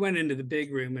the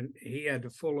big room, and he had the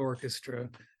full orchestra,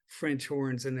 French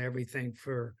horns and everything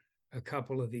for a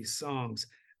couple of these songs.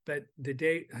 But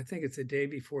I think it's the day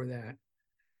before that,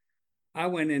 I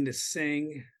went in to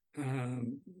sing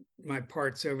my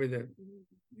parts over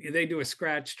they do a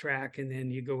scratch track, and then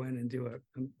you go in and do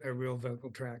a real vocal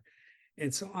track.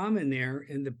 And so I'm in there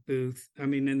in the booth,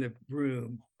 in the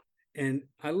room, and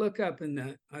I look up in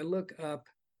the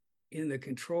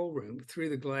control room through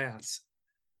the glass,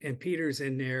 and Peter's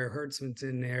in there, Hertzman's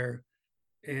in there,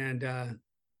 and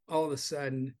all of a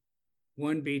sudden,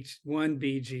 one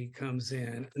BG comes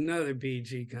in, another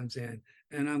BG comes in,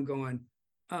 and I'm going,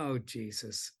 oh,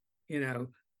 Jesus, you know,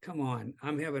 come on.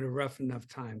 I'm having a rough enough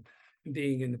time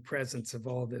being in the presence of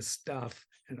all this stuff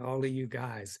and all of you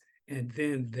guys. And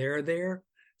then they're there,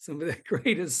 some of the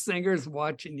greatest singers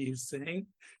watching you sing.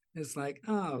 It's like,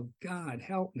 oh, God,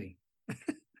 help me.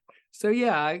 So,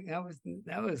 yeah,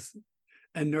 that was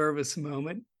a nervous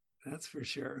moment. That's for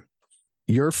sure.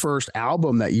 Your first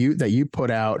album that you put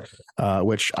out,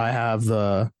 which I have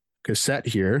the cassette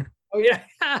here. Oh yeah,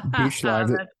 Beach Live.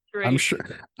 That's great.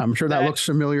 I'm sure that looks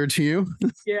familiar to you.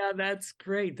 Yeah, that's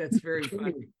great. That's very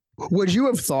funny. Would you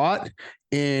have thought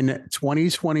in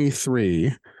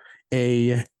 2023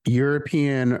 a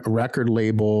European record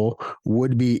label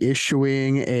would be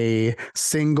issuing a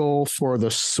single for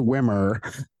The Swimmer?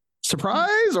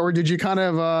 Surprise, or did you kind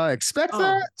of expect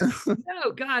that?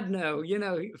 No, God, no. You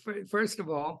know, first of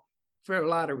all, for a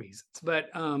lot of reasons, but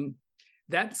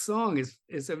that song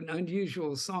is an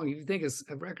unusual song. If you think it's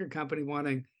a record company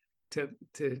wanting to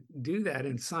do that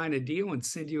and sign a deal and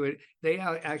send you it, they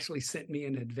actually sent me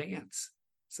in advance.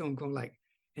 So I'm going like,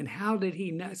 and how did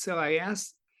he know? So I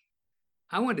asked,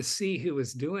 I wanted to see who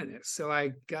was doing this. So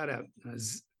I got a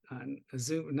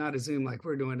Zoom, not a Zoom like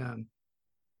we're doing,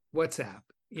 WhatsApp,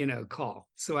 you know, call,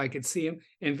 so I could see him.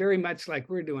 And very much like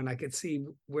we're doing, I could see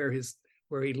where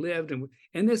he lived.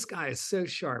 And this guy is so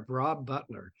sharp, Rob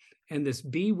Butler. And this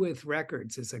Be With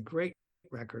Records is a great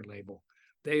record label.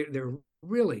 They're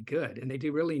really good, and they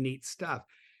do really neat stuff.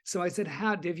 So I said,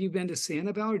 have you been to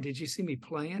Sanibel, or did you see me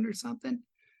playing or something?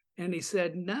 And he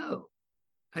said, no.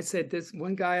 I said, this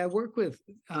one guy I work with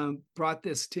brought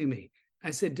this to me.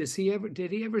 I said, did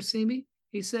he ever see me?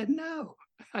 He said, no.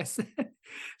 I said,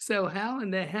 so how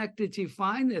in the heck did you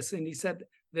find this? And he said,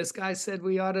 this guy said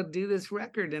we ought to do this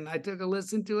record. And I took a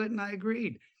listen to it and I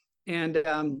agreed.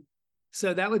 And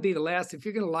so that would be the last. If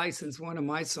you're going to license one of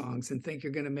my songs and think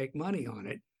you're going to make money on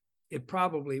it, it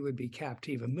probably would be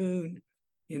Captiva Moon,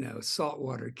 you know,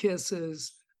 Saltwater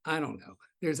Kisses. I don't know.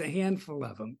 There's a handful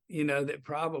of them, you know, that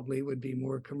probably would be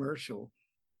more commercial,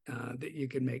 that you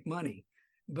could make money.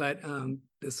 But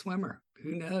The Swimmer,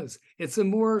 who knows? It's a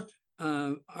more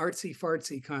artsy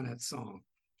fartsy kind of song.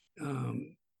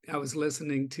 I was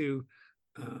listening to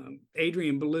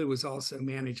Adrian Belew was also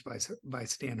managed by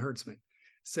Stan Hertzman.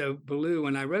 So Belew,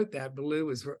 when I wrote that, Belew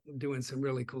was doing some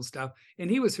really cool stuff, and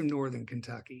he was from Northern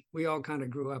Kentucky. We all kind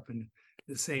of grew up in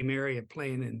the same area,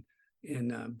 playing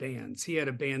in bands. He had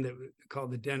a band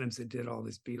called the Denims that did all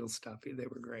this Beatles stuff. They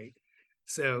were great.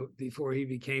 So before he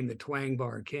became the Twang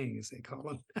Bar King, as they call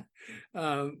him,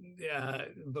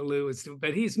 Belew was,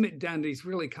 but he's done these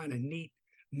really kind of neat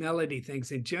melody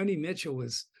things. And Joni Mitchell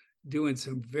was doing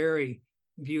some very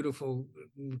beautiful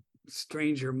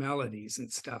stranger melodies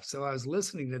and stuff. So I was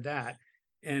listening to that,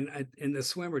 and the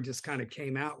Swimmer just kind of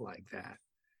came out like that.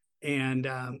 And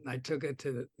I took it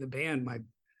to the band, my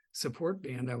support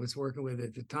band I was working with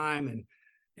at the time,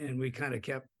 and we kind of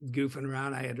kept goofing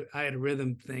around. I had a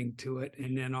rhythm thing to it,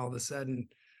 and then all of a sudden,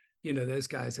 those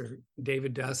guys are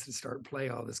David Dust and start play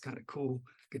all this kind of cool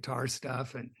guitar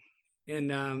stuff, and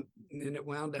it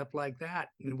wound up like that,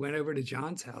 and went over to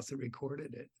John's house and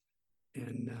recorded it,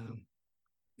 and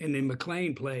then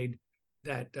McLean played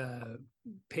that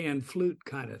pan flute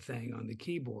kind of thing on the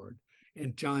keyboard,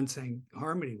 and John sang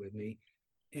harmony with me,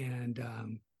 and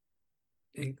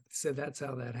so that's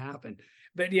how that happened.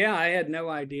 But yeah, I had no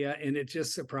idea, and it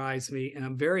just surprised me, and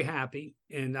I'm very happy,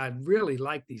 and I really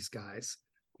like these guys.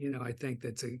 I think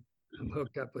I'm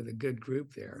hooked up with a good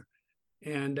group there,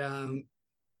 and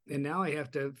now I have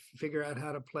to figure out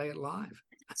how to play it live.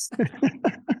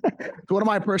 One of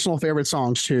my personal favorite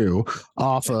songs too,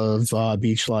 off of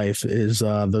Beach Life, is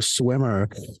 "The Swimmer."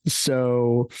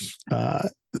 So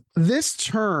this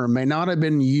term may not have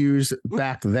been used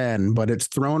back then, but it's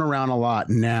thrown around a lot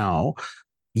now.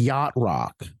 Yacht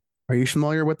rock. Are you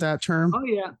familiar with that term?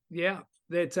 Oh yeah.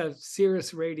 It's a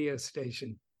Sirius radio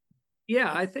station.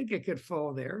 Yeah, I think it could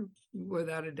fall there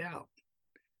without a doubt.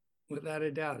 Without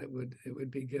a doubt, it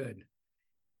would be good.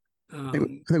 I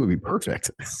think it would be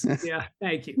perfect. Yeah,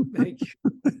 thank you.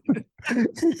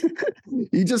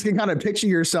 You just can kind of picture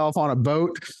yourself on a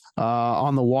boat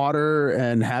on the water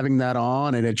and having that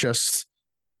on, and it just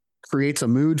creates a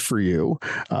mood for you.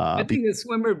 I think the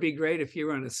Swimmer would be great if you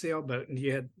were on a sailboat and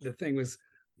the thing was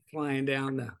flying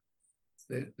down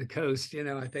the coast.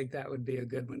 I think that would be a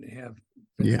good one to have.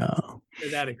 For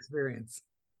that experience.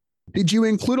 Did you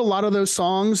include a lot of those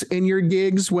songs in your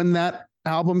gigs when that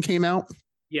album came out?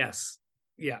 Yes.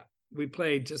 Yeah. We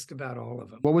played just about all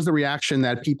of them. What was the reaction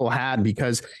that people had?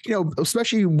 Because,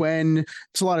 especially when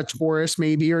it's a lot of tourists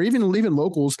maybe, or even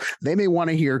locals, they may want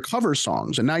to hear cover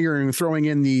songs. And now you're throwing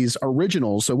in these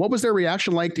originals. So what was their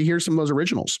reaction like to hear some of those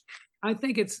originals? I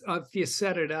think it's if you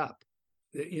set it up.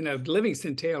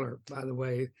 Livingston Taylor, by the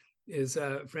way, is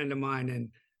a friend of mine. And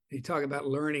you talk about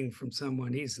learning from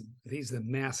someone. He's the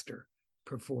master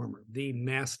performer.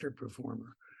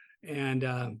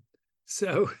 And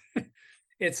so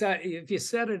it's if you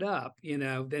set it up,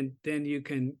 then you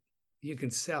can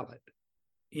sell it.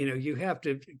 You have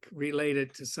to relate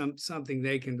it to something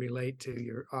they can relate to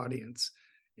your audience,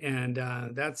 and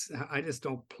I just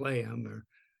don't play them. Or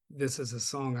this is a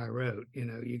song I wrote.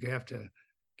 You have to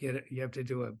get it. You have to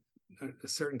do a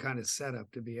certain kind of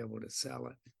setup to be able to sell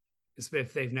it,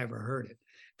 if they've never heard it.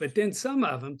 But then some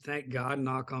of them, thank God,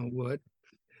 knock on wood,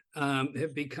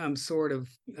 have become sort of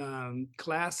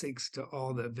classics to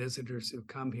all the visitors who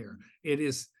come here. It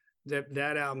is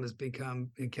that album has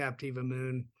become, in Captiva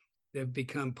Moon, they've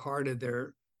become part of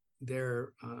their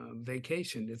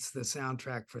vacation. It's the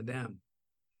soundtrack for them.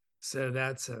 So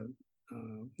that's and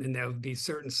there'll be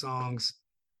certain songs.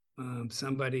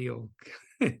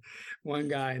 One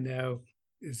guy I know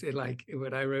is like,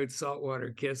 when I wrote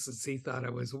Saltwater Kisses, he thought I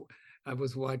was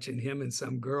watching him and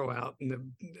some girl out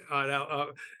in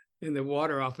the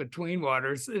water off of Tween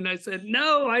Waters. And I said,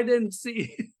 no, I didn't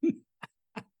see it.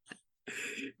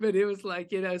 But it was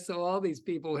like, so all these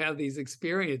people have these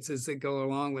experiences that go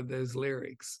along with those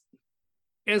lyrics.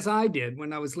 As I did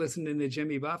when I was listening to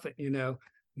Jimmy Buffett,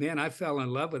 man, I fell in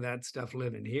love with that stuff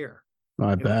living here.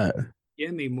 I bet.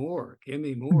 Give me more.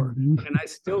 Mm-hmm. And I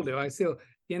still do.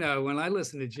 When I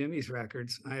listen to Jimmy's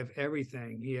records, I have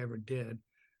everything he ever did.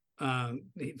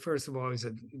 First of all, he's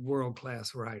a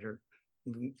world-class writer,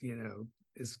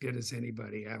 as good as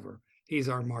anybody ever. He's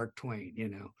our Mark Twain,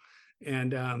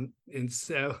 and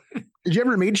so. Did you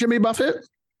ever meet Jimmy Buffett?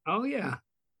 Oh yeah.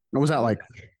 What was that like?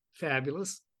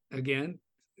 Fabulous. Again,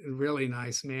 a really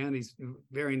nice man. He's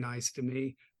very nice to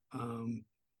me.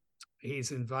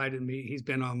 He's invited me. He's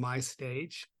been on my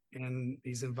stage, and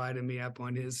he's invited me up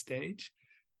on his stage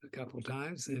a couple of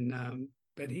times. And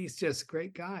but he's just a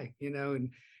great guy, and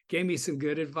gave me some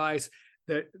good advice.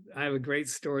 That I have a great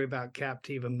story about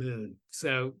Captiva Moon.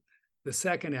 So the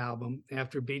second album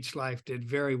after Beach Life did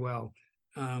very well.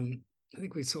 I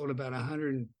think we sold about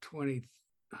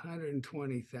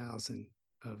 120,000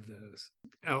 of those,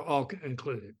 all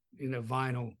included,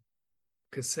 vinyl,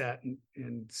 cassette,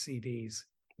 and CDs.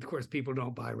 Of course, people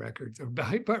don't buy records or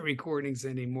buy recordings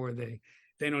anymore. They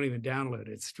don't even download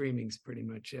it. Streaming's pretty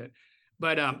much it.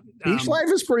 But Beach Life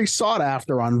is pretty sought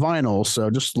after on vinyl,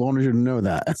 so just wanted you to know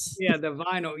that. Yeah, the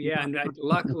vinyl. Yeah, and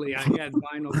luckily I had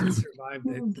vinyl that survived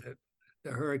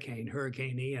the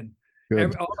Hurricane Ian.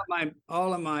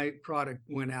 All of my product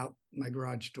went out my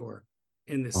garage door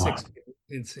in the 6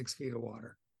 feet of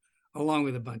water. along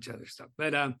with a bunch of other stuff.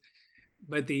 But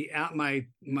my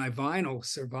vinyl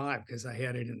survived because I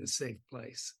had it in a safe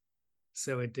place.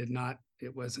 So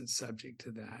it wasn't subject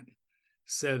to that.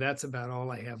 So that's about all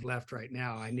I have left right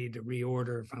now. I need to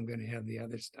reorder if I'm going to have the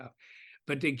other stuff.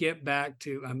 But to get back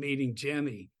to meeting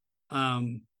Jimmy,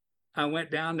 I went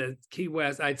down to Key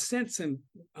West. I'd sent some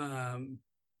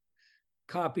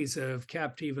copies of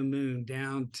Captiva Moon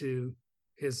down to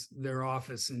their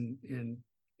office in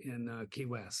Key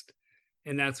West.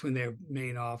 And that's when their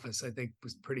main office, I think,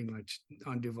 was pretty much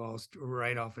on Duval,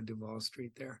 right off of Duval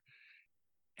Street there.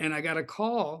 And I got a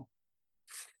call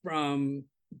from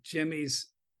Jimmy's,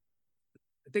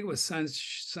 I think it was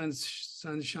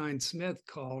Sunshine Smith,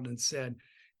 called and said,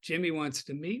 Jimmy wants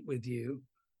to meet with you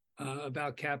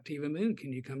about Captiva Moon.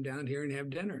 Can you come down here and have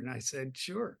dinner? And I said,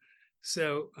 sure.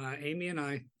 So Amy and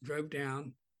I drove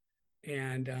down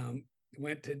and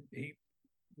he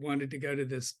wanted to go to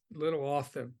this little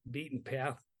off the beaten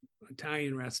path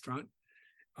Italian restaurant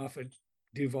off of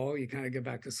Duval. You kind of go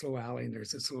back to Slow Alley and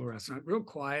there's this little restaurant, real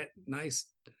quiet, nice,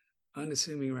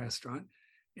 unassuming restaurant.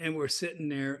 And we're sitting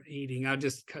there eating. I'll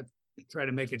just try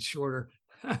to make it shorter.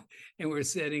 And we're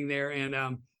sitting there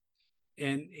and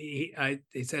he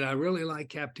said, I really like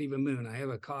Captiva Moon. I have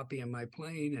a copy in my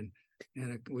plane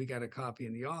and we got a copy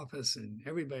in the office and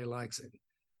everybody likes it.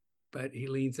 But he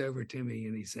leans over to me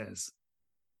and he says,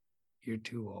 you're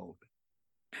too old.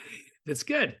 That's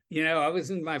good. I was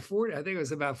in my 40s. I think it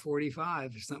was about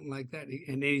 45 or something like that.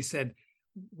 And then he said,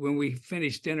 when we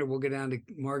finish dinner, we'll go down to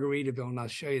Margaritaville and I'll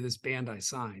show you this band I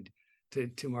signed to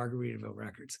Margaritaville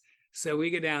Records. So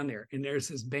we go down there and there's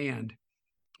this band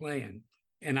playing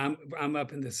and I'm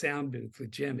up in the sound booth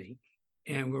with Jimmy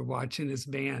and we're watching this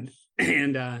band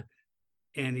and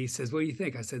he says, what do you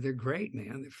think? I said, they're great,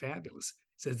 man. They're fabulous.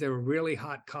 He says they're a really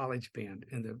hot college band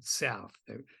in the South.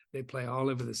 They play all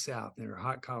over the South. They're a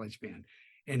hot college band.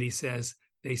 And he says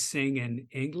they sing in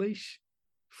English,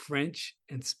 French,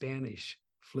 and Spanish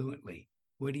fluently.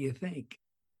 What do you think?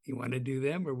 You want to do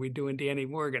them or are we doing Danny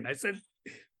Morgan? I said,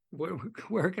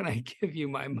 where can I give you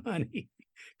my money?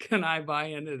 Can I buy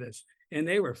into this? And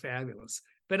they were fabulous.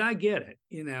 But I get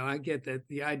it. I get that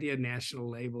the idea of national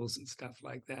labels and stuff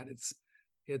like that.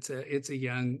 It's a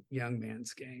young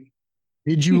man's game.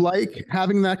 Did you like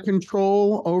having that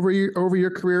control over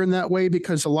your career in that way?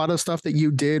 Because a lot of stuff that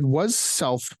you did was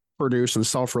self-produced and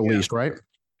self-released, right?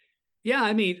 Yeah,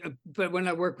 I mean, but when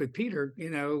I worked with Peter,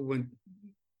 when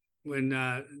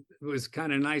it was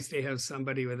kind of nice to have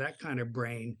somebody with that kind of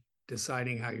brain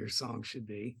deciding how your song should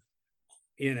be,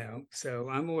 so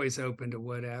I'm always open to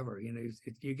whatever,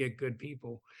 if you get good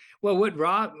people. Well, what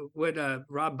Rob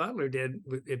Butler did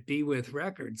at Be With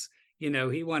Records,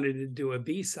 he wanted to do a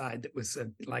B-side that was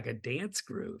like a dance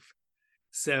groove.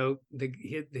 So the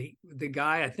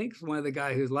guy, I think one of the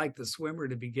guys who liked The Swimmer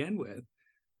to begin with,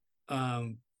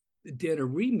 did a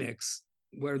remix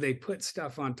where they put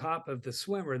stuff on top of The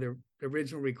Swimmer, the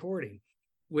original recording,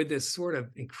 with this sort of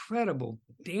incredible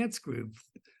dance groove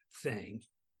thing.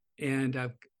 And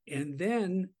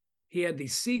then he had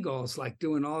these seagulls like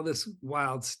doing all this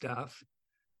wild stuff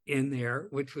in there,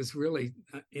 which was really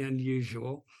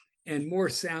unusual, and more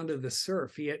sound of the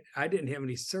surf. I didn't have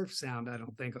any surf sound, I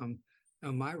don't think, on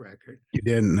my record. You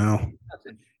didn't know.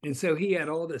 And so he had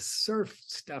all this surf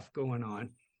stuff going on.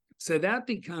 So that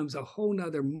becomes a whole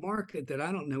nother market that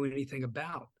I don't know anything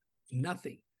about,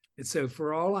 nothing. And so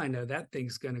for all I know, that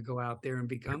thing's going to go out there and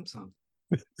become something,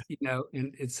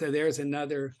 and so there's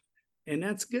another, and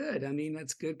that's good. I mean,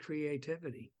 that's good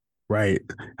creativity. Right.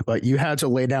 But you had to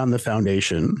lay down the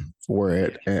foundation for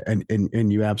it.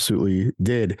 And you absolutely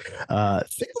did.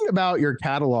 Thinking about your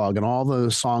catalog and all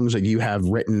the songs that you have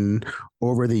written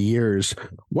over the years,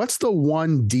 what's the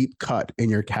one deep cut in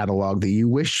your catalog that you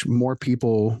wish more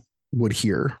people would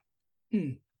hear?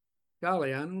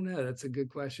 Golly, I don't know. That's a good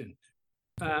question.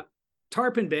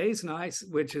 Tarpon Bay is nice,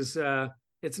 which is,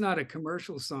 it's not a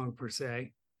commercial song per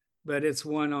se, but it's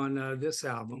one on this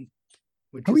album,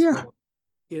 which is called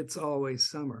It's Always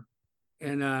Summer.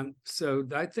 And so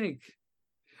I think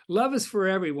Love Is For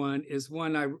Everyone is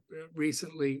one I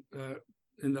recently,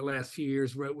 in the last few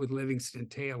years, wrote with Livingston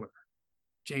Taylor,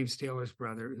 James Taylor's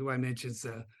brother, who I mentioned is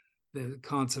the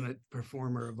consummate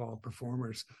performer of all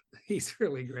performers. He's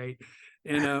really great.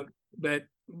 And but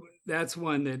that's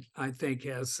one that I think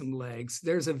has some legs.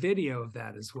 There's a video of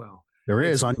that as well. There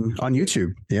is on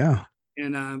YouTube. Yeah.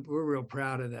 And we're real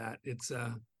proud of that.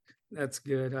 That's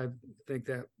good. I think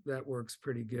that works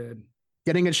pretty good.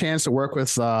 Getting a chance to work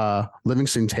with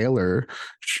Livingston Taylor,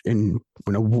 and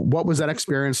what was that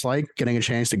experience like? Getting a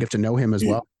chance to get to know him as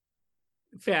well.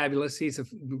 Fabulous. He's a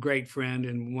great friend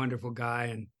and wonderful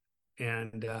guy,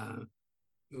 and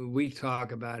we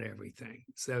talk about everything.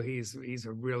 So he's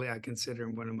a really, I consider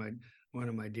him one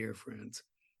of my dear friends.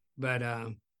 But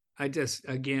I just,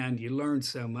 again, you learn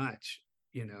so much,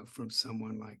 from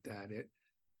someone like that.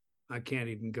 I can't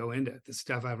even go into it. The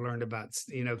stuff I've learned about,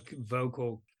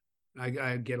 vocal.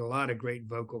 I get a lot of great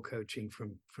vocal coaching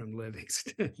from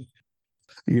Livingston.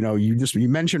 You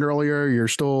mentioned earlier you're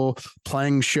still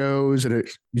playing shows, and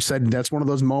you said that's one of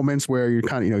those moments where you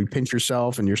kind of, you pinch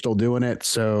yourself and you're still doing it.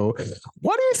 So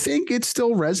why do you think it's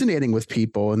still resonating with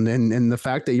people? And then the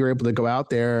fact that you're able to go out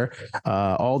there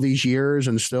all these years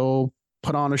and still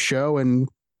put on a show and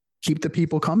keep the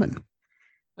people coming?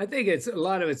 I think a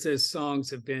lot of it's those songs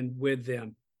have been with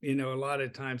them. A lot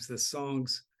of times the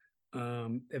songs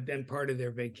have been part of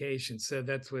their vacation. So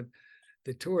that's what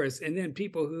the tourists, and then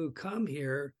people who come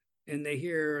here and they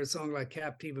hear a song like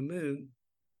Captiva Moon,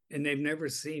 and they've never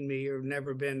seen me or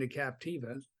never been to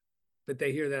Captiva, but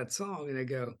they hear that song and they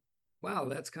go, wow,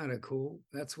 that's kind of cool.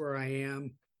 That's where I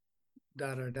am,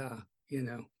 da, da, da,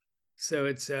 So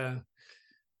it's a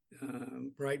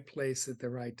right place at the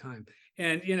right time.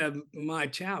 And, my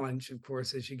challenge, of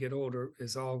course, as you get older,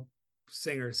 is all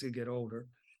singers who get older,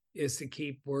 is to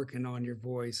keep working on your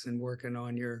voice and working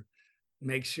on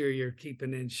make sure you're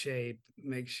keeping in shape,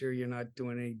 make sure you're not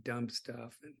doing any dumb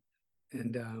stuff,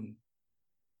 and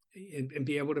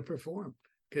be able to perform,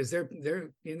 because they're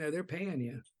paying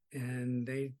you, and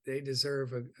they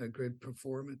deserve a good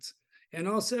performance. And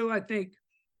also, I think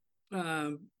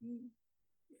the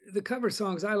cover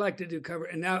songs, I like to do cover,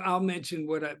 and now I'll mention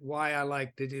why I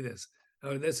like to do this.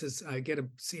 I get to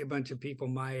see a bunch of people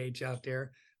my age out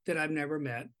there that I've never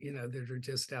met, that are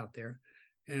just out there,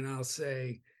 and I'll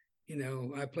say,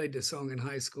 I played this song in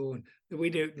high school, and we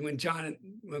do when John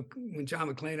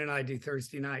McClain and I do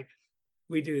Thursday night,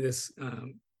 we do this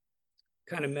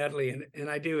kind of medley, and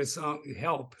I do a song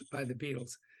 "Help" by the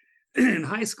Beatles. In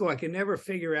high school, I could never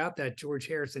figure out that George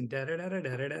Harrison da da da da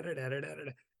da da da da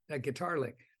da that guitar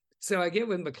lick. So I get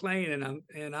with McClain,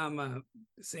 and I'm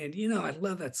saying, I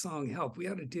love that song "Help." We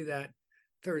ought to do that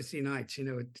Thursday nights,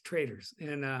 at Traders,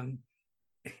 and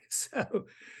so.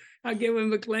 I'll get with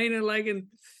McClain, and like in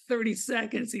 30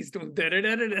 seconds, he's doing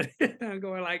da-da-da-da-da. I'm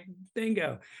going like,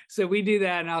 bingo. So we do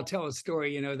that, and I'll tell a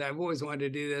story, that I've always wanted to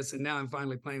do this, and now I'm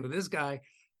finally playing with this guy.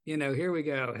 Here we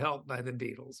go, "Help" by the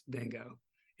Beatles, bingo.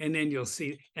 And then you'll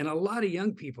see, and a lot of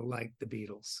young people like the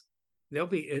Beatles.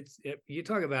 You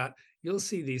talk about, you'll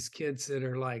see these kids that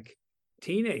are like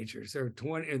teenagers or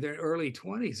their early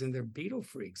 20s, and they're Beatle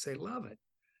freaks. They love it.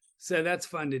 So that's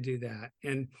fun to do that.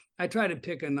 And I try to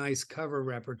pick a nice cover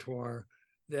repertoire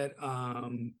that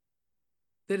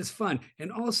is fun.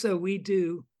 And also we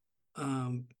do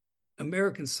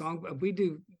American song. We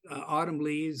do Autumn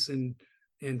Leaves and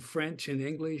French and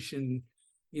English, and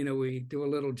we do a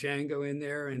little Django in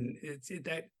there, and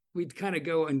that we kind of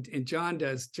go, and John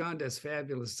does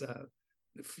fabulous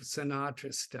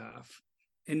Sinatra stuff,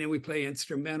 and then we play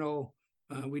instrumental.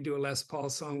 We do a Les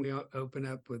Paul song. We open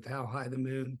up with "How High the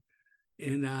Moon."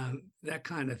 And that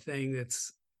kind of thing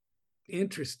that's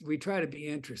interesting. We try to be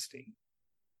interesting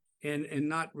and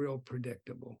not real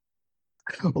predictable.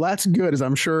 Well, that's good, as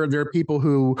I'm sure there are people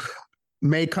who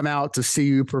may come out to see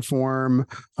you perform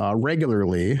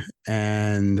regularly.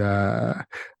 And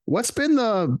what's been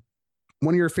one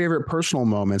of your favorite personal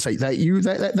moments that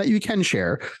you can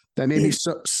share, that maybe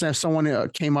someone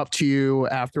came up to you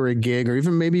after a gig, or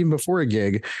even maybe before a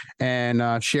gig,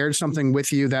 and shared something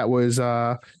with you that was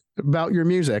about your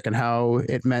music and how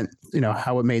it meant,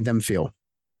 how it made them feel?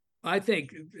 I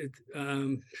think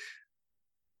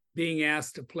being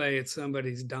asked to play at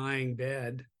somebody's dying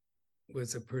bed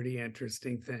was a pretty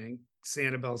interesting thing.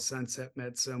 Sanibel Sunset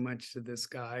meant so much to this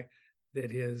guy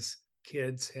that his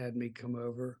kids had me come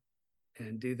over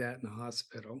and do that in the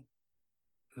hospital.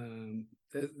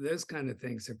 Those kind of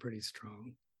things are pretty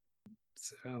strong.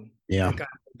 So yeah, I got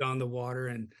on the water,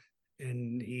 and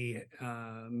he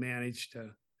managed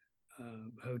a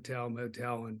hotel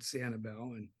motel in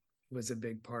Sanibel, and was a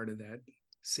big part of that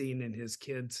scene, and his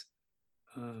kids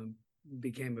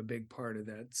became a big part of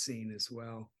that scene as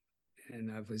well.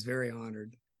 And I was very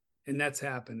honored, and that's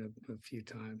happened a few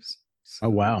times. So, oh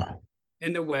wow.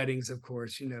 And the weddings, of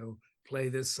course, play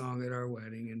this song at our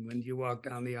wedding, and when you walk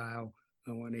down the aisle,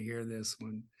 I want to hear this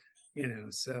one,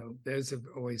 so those are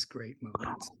always great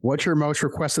moments. What's your most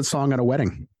requested song at a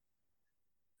wedding?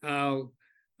 Oh,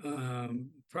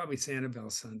 probably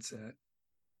Sanibel Sunset,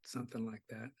 something like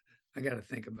that. I got to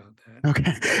think about that.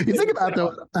 Okay. You think about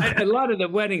A lot of the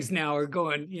weddings now are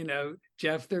going,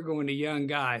 Jeff, they're going to young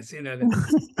guys,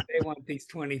 they want these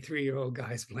 23-year-old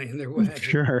guys playing their wedding.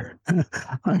 Sure.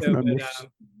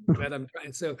 But I'm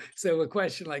trying. So a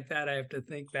question like that, I have to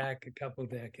think back a couple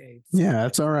decades. Yeah,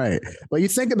 that's all right. Well, you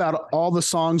think about all the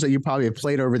songs that you probably have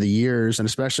played over the years, and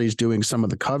especially as doing some of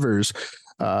the covers,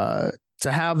 to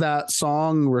have that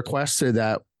song requested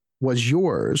that was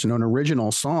yours, an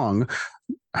original song,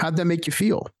 how'd that make you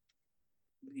feel?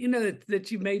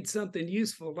 That you made something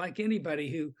useful, like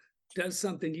anybody who does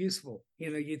something useful.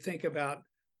 You think about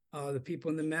the people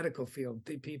in the medical field,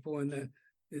 the people in the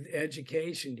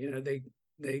education,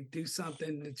 they do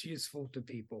something that's useful to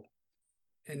people.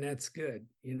 And that's good.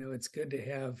 It's good to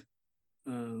have,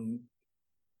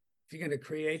 if you're going to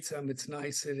create something, it's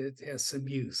nice that it has some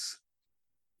use.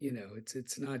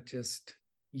 It's not just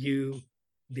you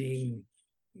being,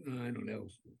 I don't know,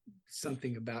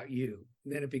 something about you.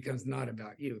 Then it becomes not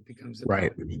about you. It becomes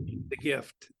about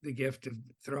the gift of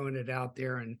throwing it out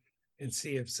there and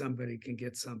see if somebody can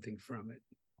get something from it.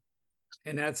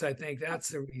 And I think that's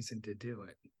the reason to do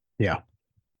it. Yeah.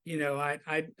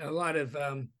 A lot of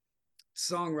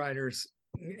songwriters,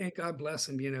 and God bless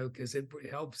them, because it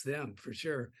helps them for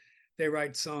sure. They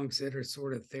write songs that are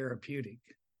sort of therapeutic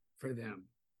for them.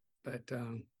 But,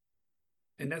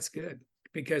 and that's good,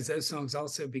 because those songs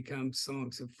also become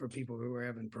songs for people who are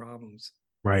having problems.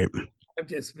 Right. I've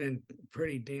just been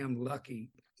pretty damn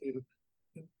lucky to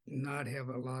not have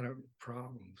a lot of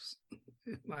problems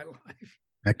in my life.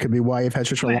 That could be why you've had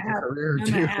such a long career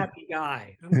too. I'm a happy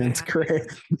guy. That's great.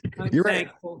 You're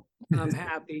thankful. Right. I'm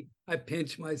happy. I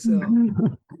pinch myself.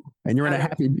 And you're in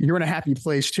a happy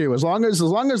place too. As long as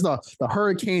the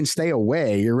hurricanes stay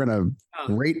away, you're in a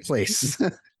great place.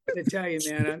 I tell you,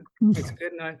 man, it's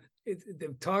good night.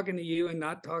 Talking to you and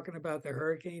not talking about the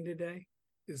hurricane today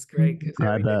is great, because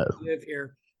everybody who live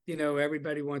here,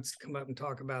 everybody wants to come up and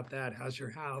talk about that. How's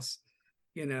your house?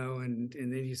 And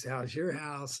then you say, how's your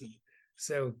house? And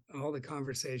so all the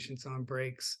conversations on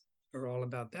breaks are all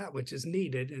about that, which is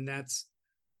needed. And that's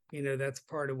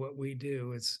part of what we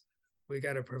do. Is we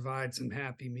got to provide some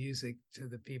happy music to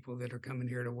the people that are coming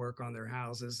here to work on their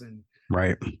houses, and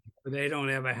right, they don't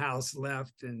have a house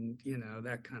left, and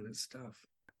that kind of stuff.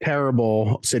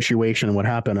 Terrible situation what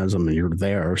happened as you're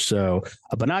there. So,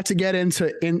 but not to get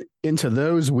into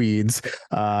those weeds.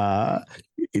 I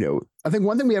think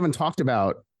one thing we haven't talked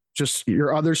about, just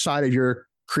your other side of your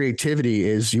creativity,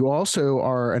 is you also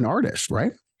are an artist,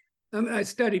 right? I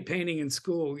studied painting in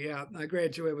school. Yeah, I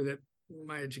graduated with it.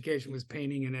 My education was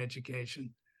painting and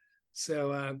education.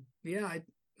 So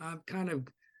I've kind of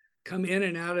come in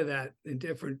and out of that in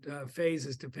different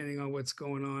phases, depending on what's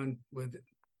going on with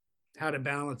how to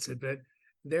balance it. But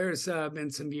there's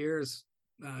been some years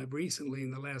recently,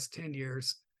 in the last 10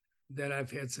 years, that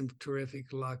I've had some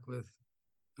terrific luck with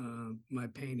my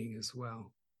painting as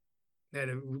well. I had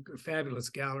a fabulous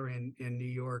gallery in New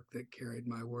York that carried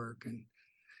my work and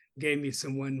gave me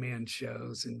some one-man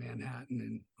shows in Manhattan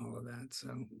and all of that. So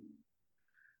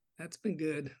that's been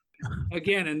good.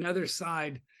 Again, another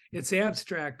side, it's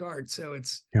abstract art. So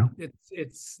it's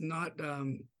not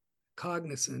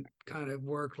cognizant kind of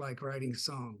work like writing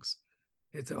songs.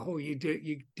 It's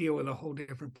you deal with a whole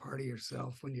different part of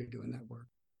yourself when you're doing that work.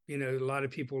 A lot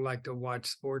of people like to watch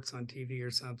sports on TV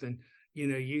or something.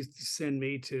 You send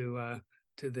me to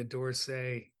the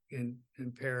d'Orsay in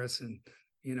Paris, and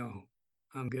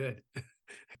I'm good.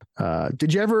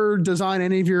 Did you ever design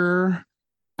any of your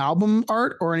album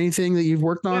art or anything that you've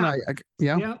worked on?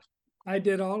 Yeah, I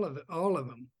did all of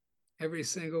them, every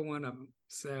single one of them.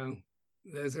 So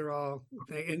those are all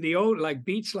in the old, like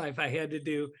Beach Life, I had to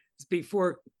do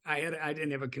before I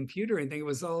didn't have a computer or anything. It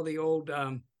was all the old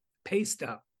paste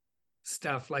up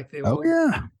stuff, like they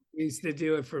used to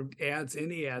do it for ads,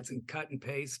 any ads, and cut and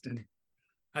paste. And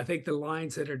I think the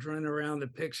lines that are drawn around the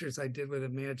pictures I did with a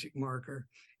magic marker.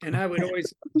 And I would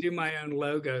always do my own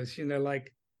logos,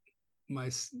 like my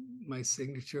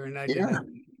signature. And I did that.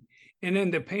 And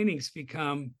then the paintings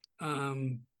become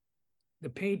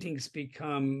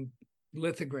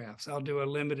lithographs. I'll do a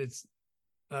limited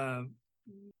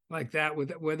like that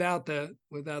without the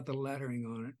lettering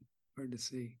on it, hard to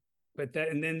see. But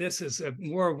then this is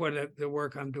more of what the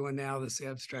work I'm doing now. This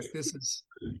abstract.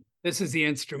 This is the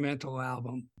instrumental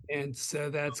album, and so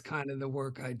that's kind of the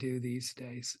work I do these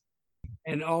days.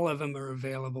 And all of them are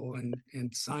available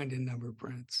in signed and numbered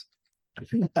prints.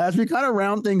 As we kind of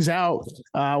round things out,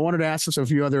 I wanted to ask us a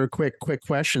few other quick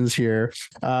questions here.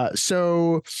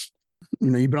 So,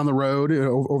 you've been on the road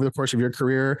over the course of your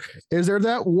career. Is there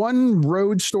that one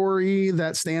road story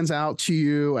that stands out to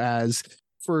you as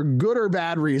for good or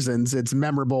bad reasons, it's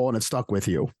memorable and it stuck with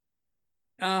you?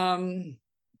 When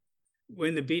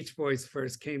the Beach Boys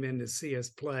first came in to see us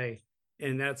play,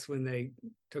 and that's when they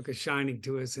took a shining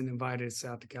to us and invited us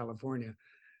out to California.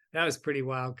 That was pretty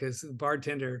wild because the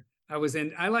bartender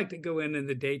I like to go in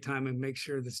the daytime and make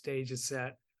sure the stage is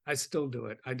set. I still do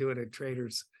it. I do it at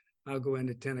Traders. I'll go in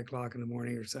at 10 o'clock in the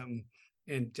morning or something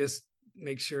and just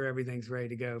make sure everything's ready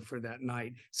to go for that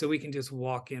night. So we can just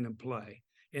walk in and play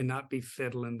and not be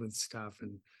fiddling with stuff.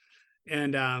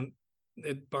 And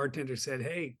the bartender said,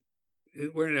 "Hey,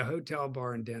 we're in a hotel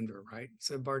bar in Denver, right?"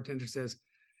 So the bartender says,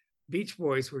 "Beach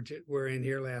Boys were in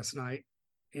here last night.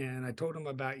 And I told them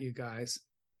about you guys.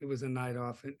 It was a night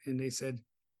off. And they said,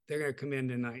 they're going to come in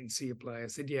tonight and see you play." I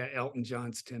said, "Yeah, Elton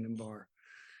John's Tendon Bar."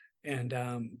 And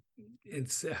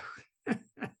so,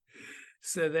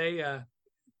 so they,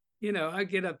 I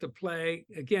get up to play.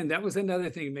 Again, that was another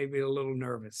thing that made me a little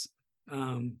nervous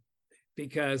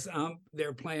because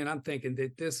they're playing. I'm thinking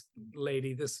that this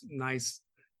lady, this nice,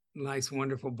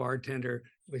 wonderful bartender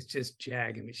was just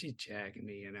jagging me. She's jagging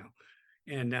me,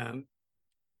 and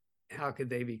how could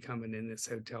they be coming in this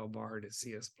hotel bar to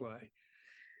see us play?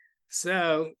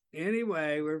 So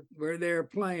anyway, we're there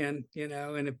playing,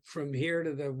 and from here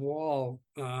to the wall,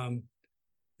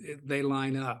 they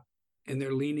line up and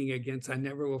they're leaning against, I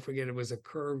never will forget, it was a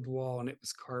curved wall and it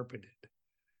was carpeted.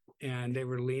 And they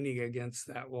were leaning against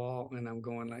that wall. And I'm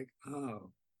going like,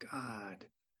 oh God,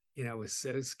 I was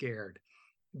so scared.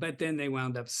 But then they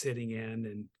wound up sitting in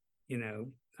and,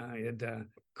 I had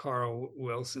Carl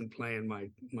Wilson playing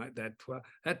that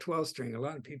 12 string. A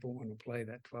lot of people want to play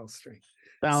that 12 string.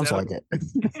 Sounds like it.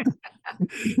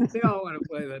 They all want to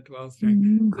play that 12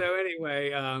 string. So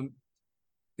anyway,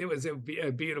 it was a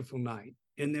beautiful night.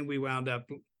 And then we wound up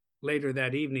later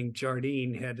that evening.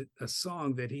 Jardine had a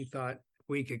song that he thought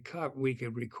we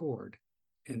could record.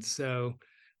 And so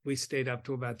we stayed up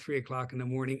till about 3 o'clock in the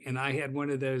morning. And I had one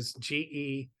of those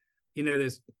GE,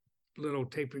 those little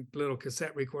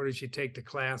cassette recorders you take to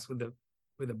class with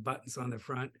the buttons on the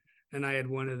front. And I had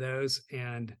one of those,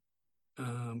 and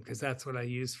because that's what I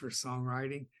use for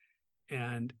songwriting.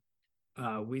 And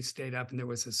we stayed up, and there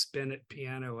was a spinet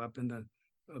piano up in the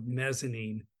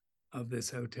mezzanine of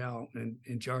this hotel, and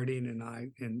Jardine and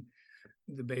I and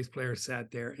the bass player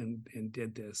sat there and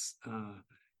did this.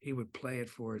 He would play it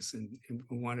for us and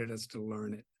wanted us to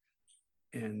learn it.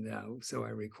 And so I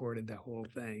recorded the whole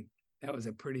thing. That was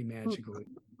a pretty magical.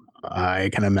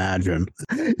 I can imagine.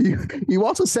 You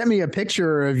also sent me a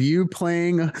picture of you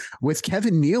playing with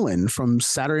Kevin Nealon from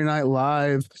Saturday Night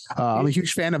Live. I'm a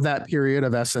huge fan of that period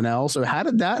of SNL. So how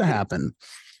did that happen?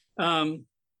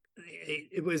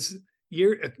 It was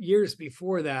years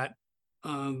before that.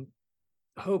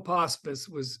 Hope Hospice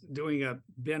was doing a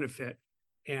benefit,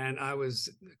 and I was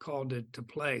called to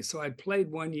play. So I played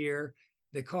 1 year.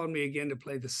 They called me again to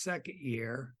play the second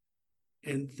year.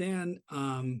 And then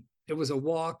it was a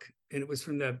walk, and it was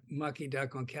from the Mucky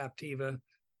Duck on Captiva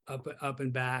up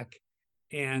and back.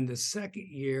 And the second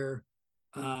year,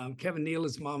 Kevin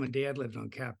Nealon's mom and dad lived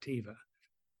on Captiva.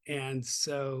 And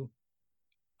so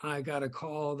I got a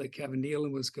call that Kevin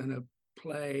Nealon was going to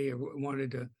play or wanted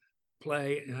to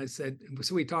play. And I said,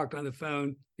 so we talked on the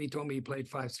phone. He told me he played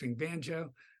 5-string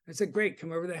banjo. I said, great,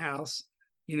 come over to the house.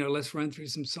 Let's run through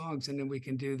some songs, and then we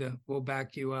can we'll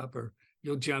back you up, or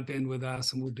you'll jump in with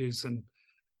us and we'll do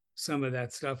some of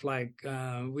that stuff. Like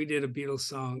we did a Beatles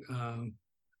song,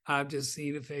 I've just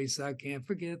seen a face I can't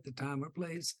forget, the time or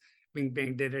place. Bing,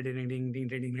 bang, ding, ding, ding, ding,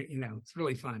 ding. It's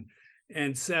really fun.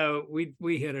 And so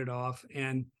we hit it off.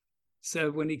 And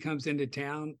so when he comes into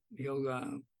town,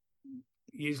 he'll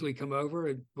usually come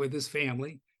over with his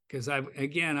family, because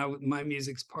my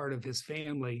music's part of his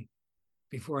family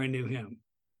before I knew him.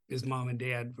 His mom and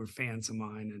dad were fans of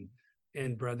mine,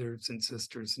 and brothers and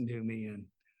sisters knew me. And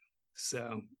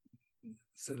so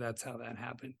that's how that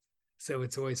happened. So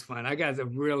it's always fun. I got a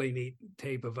really neat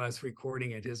tape of us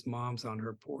recording at his mom's on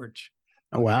her porch.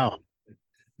 Oh, wow.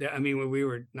 I mean, when we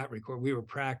were not recording, we were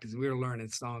practicing, we were learning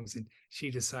songs, and she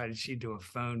decided she'd do a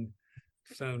phone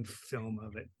film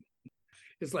of it.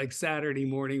 It's like Saturday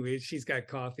morning. She's got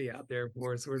coffee out there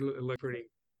for us. We look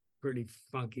pretty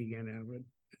funky, But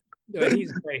no,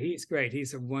 he's great. He's great.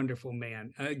 He's a wonderful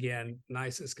man. Again,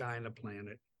 nicest guy on the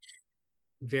planet.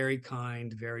 Very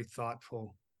kind, very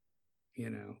thoughtful.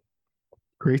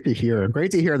 Great to hear.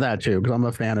 Great to hear that too, because I'm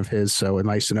a fan of his. So it's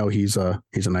nice to know he's a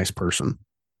nice person.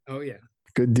 Oh yeah.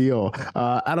 Good deal.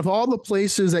 Out of all the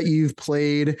places that you've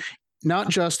played, not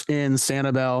just in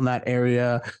Sanibel in that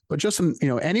area, but just in,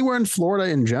 anywhere in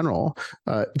Florida in general,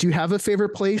 do you have a favorite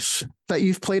place that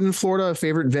you've played in Florida? A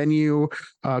favorite venue,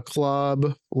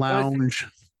 club, lounge?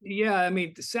 Yeah, I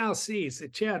mean, the South Seas, the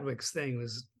Chadwick's thing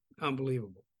was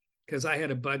unbelievable because I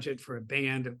had a budget for a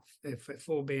band, a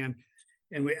full band,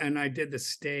 and I did the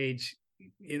stage.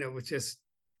 It was just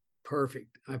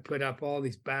perfect. I put up all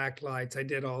these backlights. I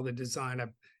did all the design. I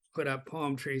put up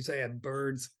palm trees. I had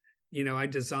birds. I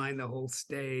designed the whole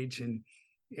stage, and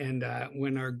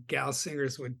when our gal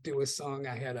singers would do a song,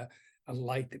 I had a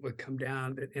light that would come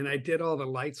down, and I did all the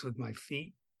lights with my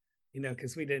feet.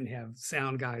 Because we didn't have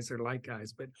sound guys or light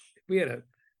guys, but we had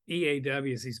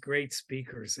EAWs, these great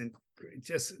speakers and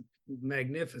just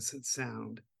magnificent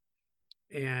sound.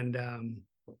 And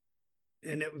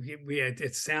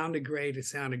it sounded great. It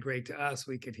sounded great to us.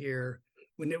 We could hear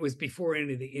when it was before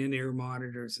any of the in-ear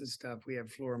monitors and stuff. We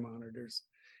had floor monitors,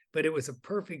 but it was a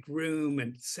perfect room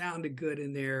and sounded good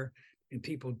in there. And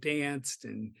people danced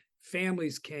and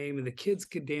families came and the kids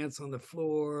could dance on the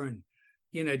floor and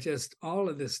just all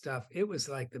of this stuff. It was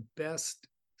like the best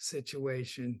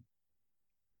situation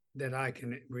that I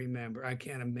can remember. I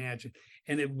can't imagine.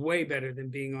 And it way better than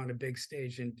being on a big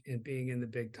stage and being in the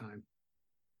big time.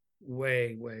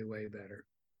 Way, way, way better.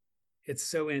 It's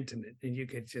so intimate and you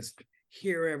could just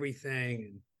hear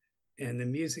everything. And the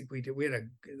music we did, we had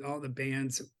all the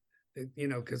bands,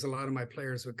 because a lot of my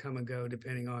players would come and go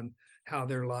depending on how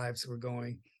their lives were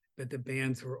going. But the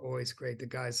bands were always great. The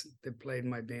guys that played in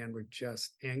my band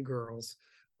and girls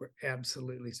were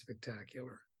absolutely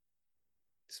spectacular.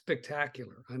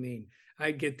 Spectacular. I mean,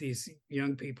 I get these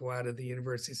young people out of the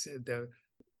university, the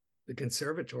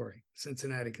conservatory,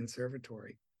 Cincinnati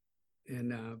Conservatory.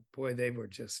 And boy, they were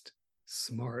just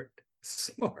smart,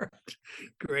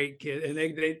 great kid. And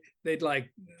they'd like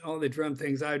all the drum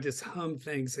things. I would just hum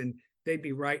things and they'd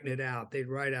be writing it out. They'd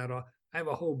write out I have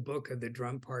a whole book of the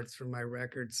drum parts from my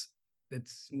records.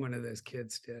 That's one of those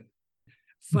kids did.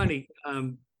 Funny,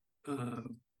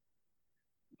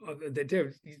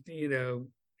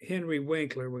 Henry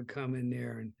Winkler would come in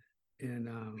there and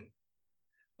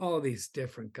all these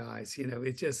different guys.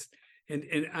 It just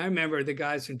and I remember the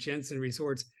guys from Jensen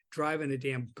Resorts driving a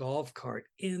damn golf cart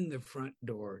in the front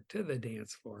door to the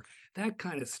dance floor. That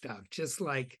kind of stuff. Just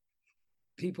like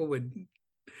people would.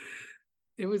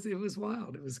 It was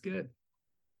wild. It was good.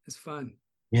 It's fun.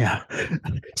 Yeah.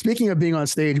 Speaking of being on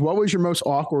stage, what was your most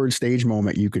awkward stage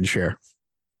moment you can share?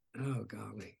 Oh,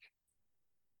 golly.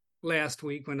 Last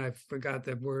week when I forgot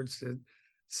the words to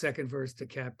second verse to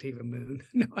Captiva Moon.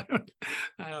 No,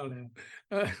 I don't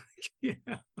know. Yeah.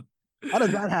 How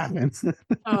does that happen?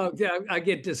 Oh, yeah. I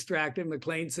get distracted.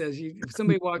 McLean says if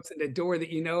somebody walks in the door that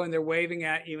and they're waving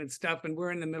at you and stuff, and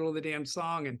we're in the middle of the damn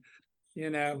song and,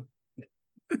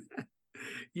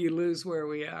 you lose where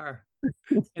we are.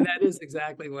 And that is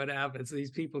exactly what happens.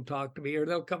 These people talk to me or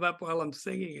they'll come up while I'm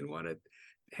singing and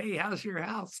hey, how's your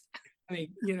house? I mean,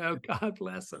 God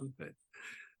bless them. But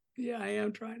yeah, I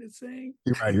am trying to sing.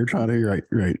 You're right. You're trying to, you're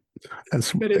right.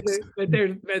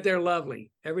 But they're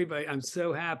lovely. Everybody, I'm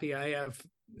so happy I have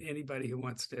anybody who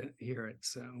wants to hear it.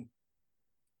 So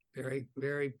very,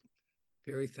 very,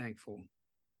 very thankful.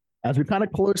 As we kind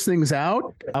of close things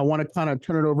out, I want to kind of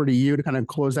turn it over to you to kind of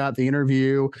close out the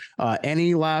interview.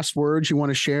 Any last words you want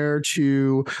to share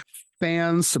to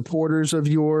fans, supporters of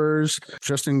yours?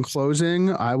 Just in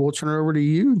closing, I will turn it over to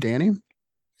you, Danny.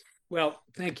 Well,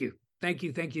 thank you. Thank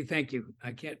you. Thank you. Thank you.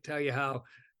 I can't tell you how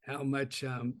much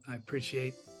I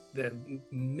appreciate the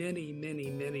many,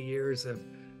 many, many years of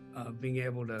being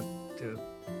able to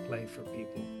play for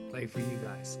people, play for you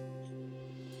guys.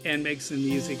 And make some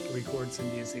music, record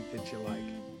some music that you like.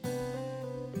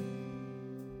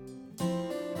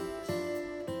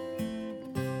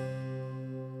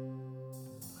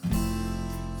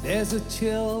 There's a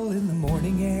chill in the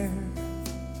morning air.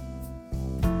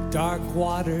 Dark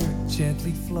water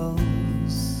gently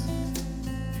flows.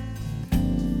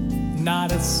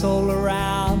 Not a soul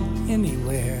around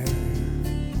anywhere.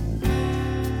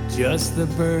 Just the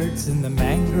birds in the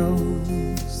mangroves.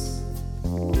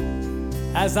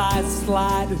 As I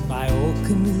slide in my old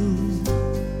canoe,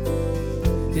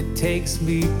 it takes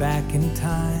me back in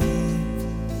time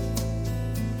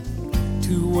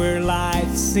to where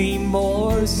life seemed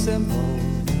more simple,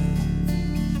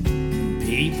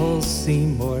 people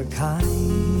seem more kind.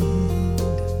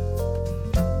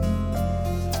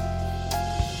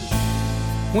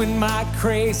 When my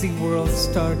crazy world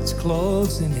starts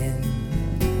closing in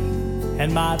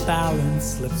and my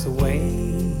balance slips away,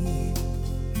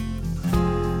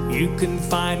 you can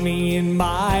find me in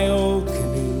my old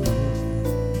canoe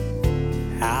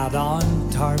out on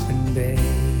Tarpon Bay.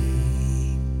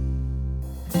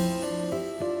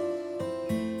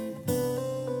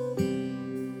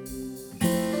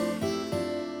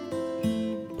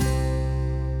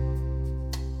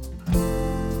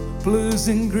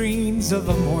 haze of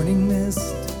a morning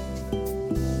mist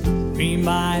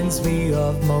reminds me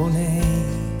of Monet.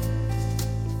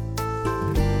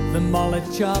 The mullet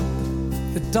jump,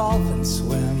 the dolphins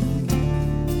swim,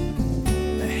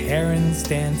 the herons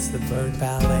dance the bird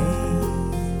ballet.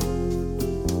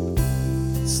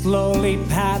 Slowly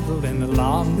paddling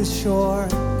along the shore,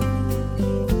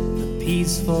 the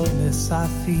peacefulness I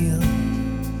feel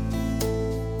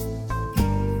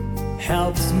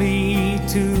helps me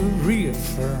to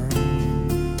reaffirm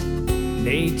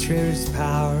nature's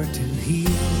power to heal.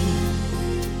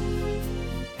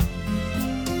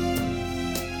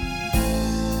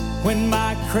 When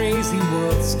my crazy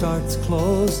world starts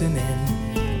closing in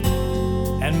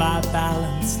and my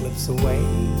balance slips away,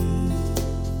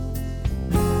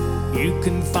 you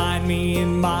can find me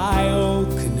in my old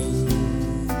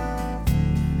canoe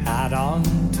out on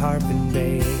Tarpon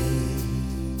Bay.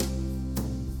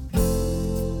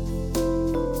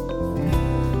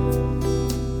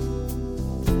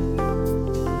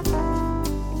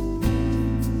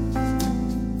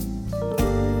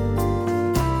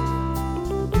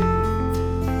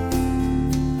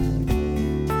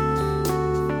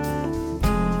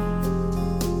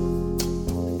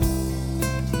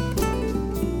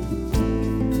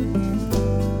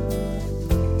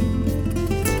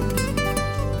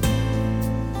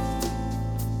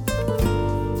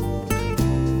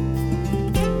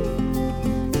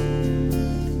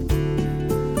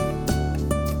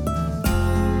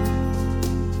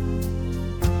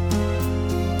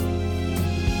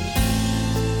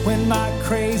 When my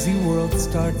crazy world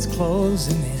starts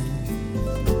closing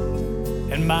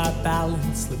in and my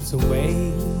balance slips away,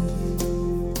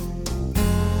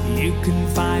 you can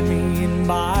find me in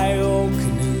my old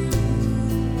canoe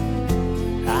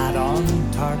out on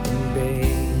Tarpon Bay.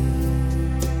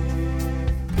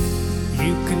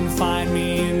 You can find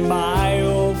me in my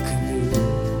old canoe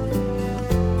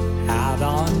out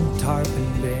on Tarpon Bay.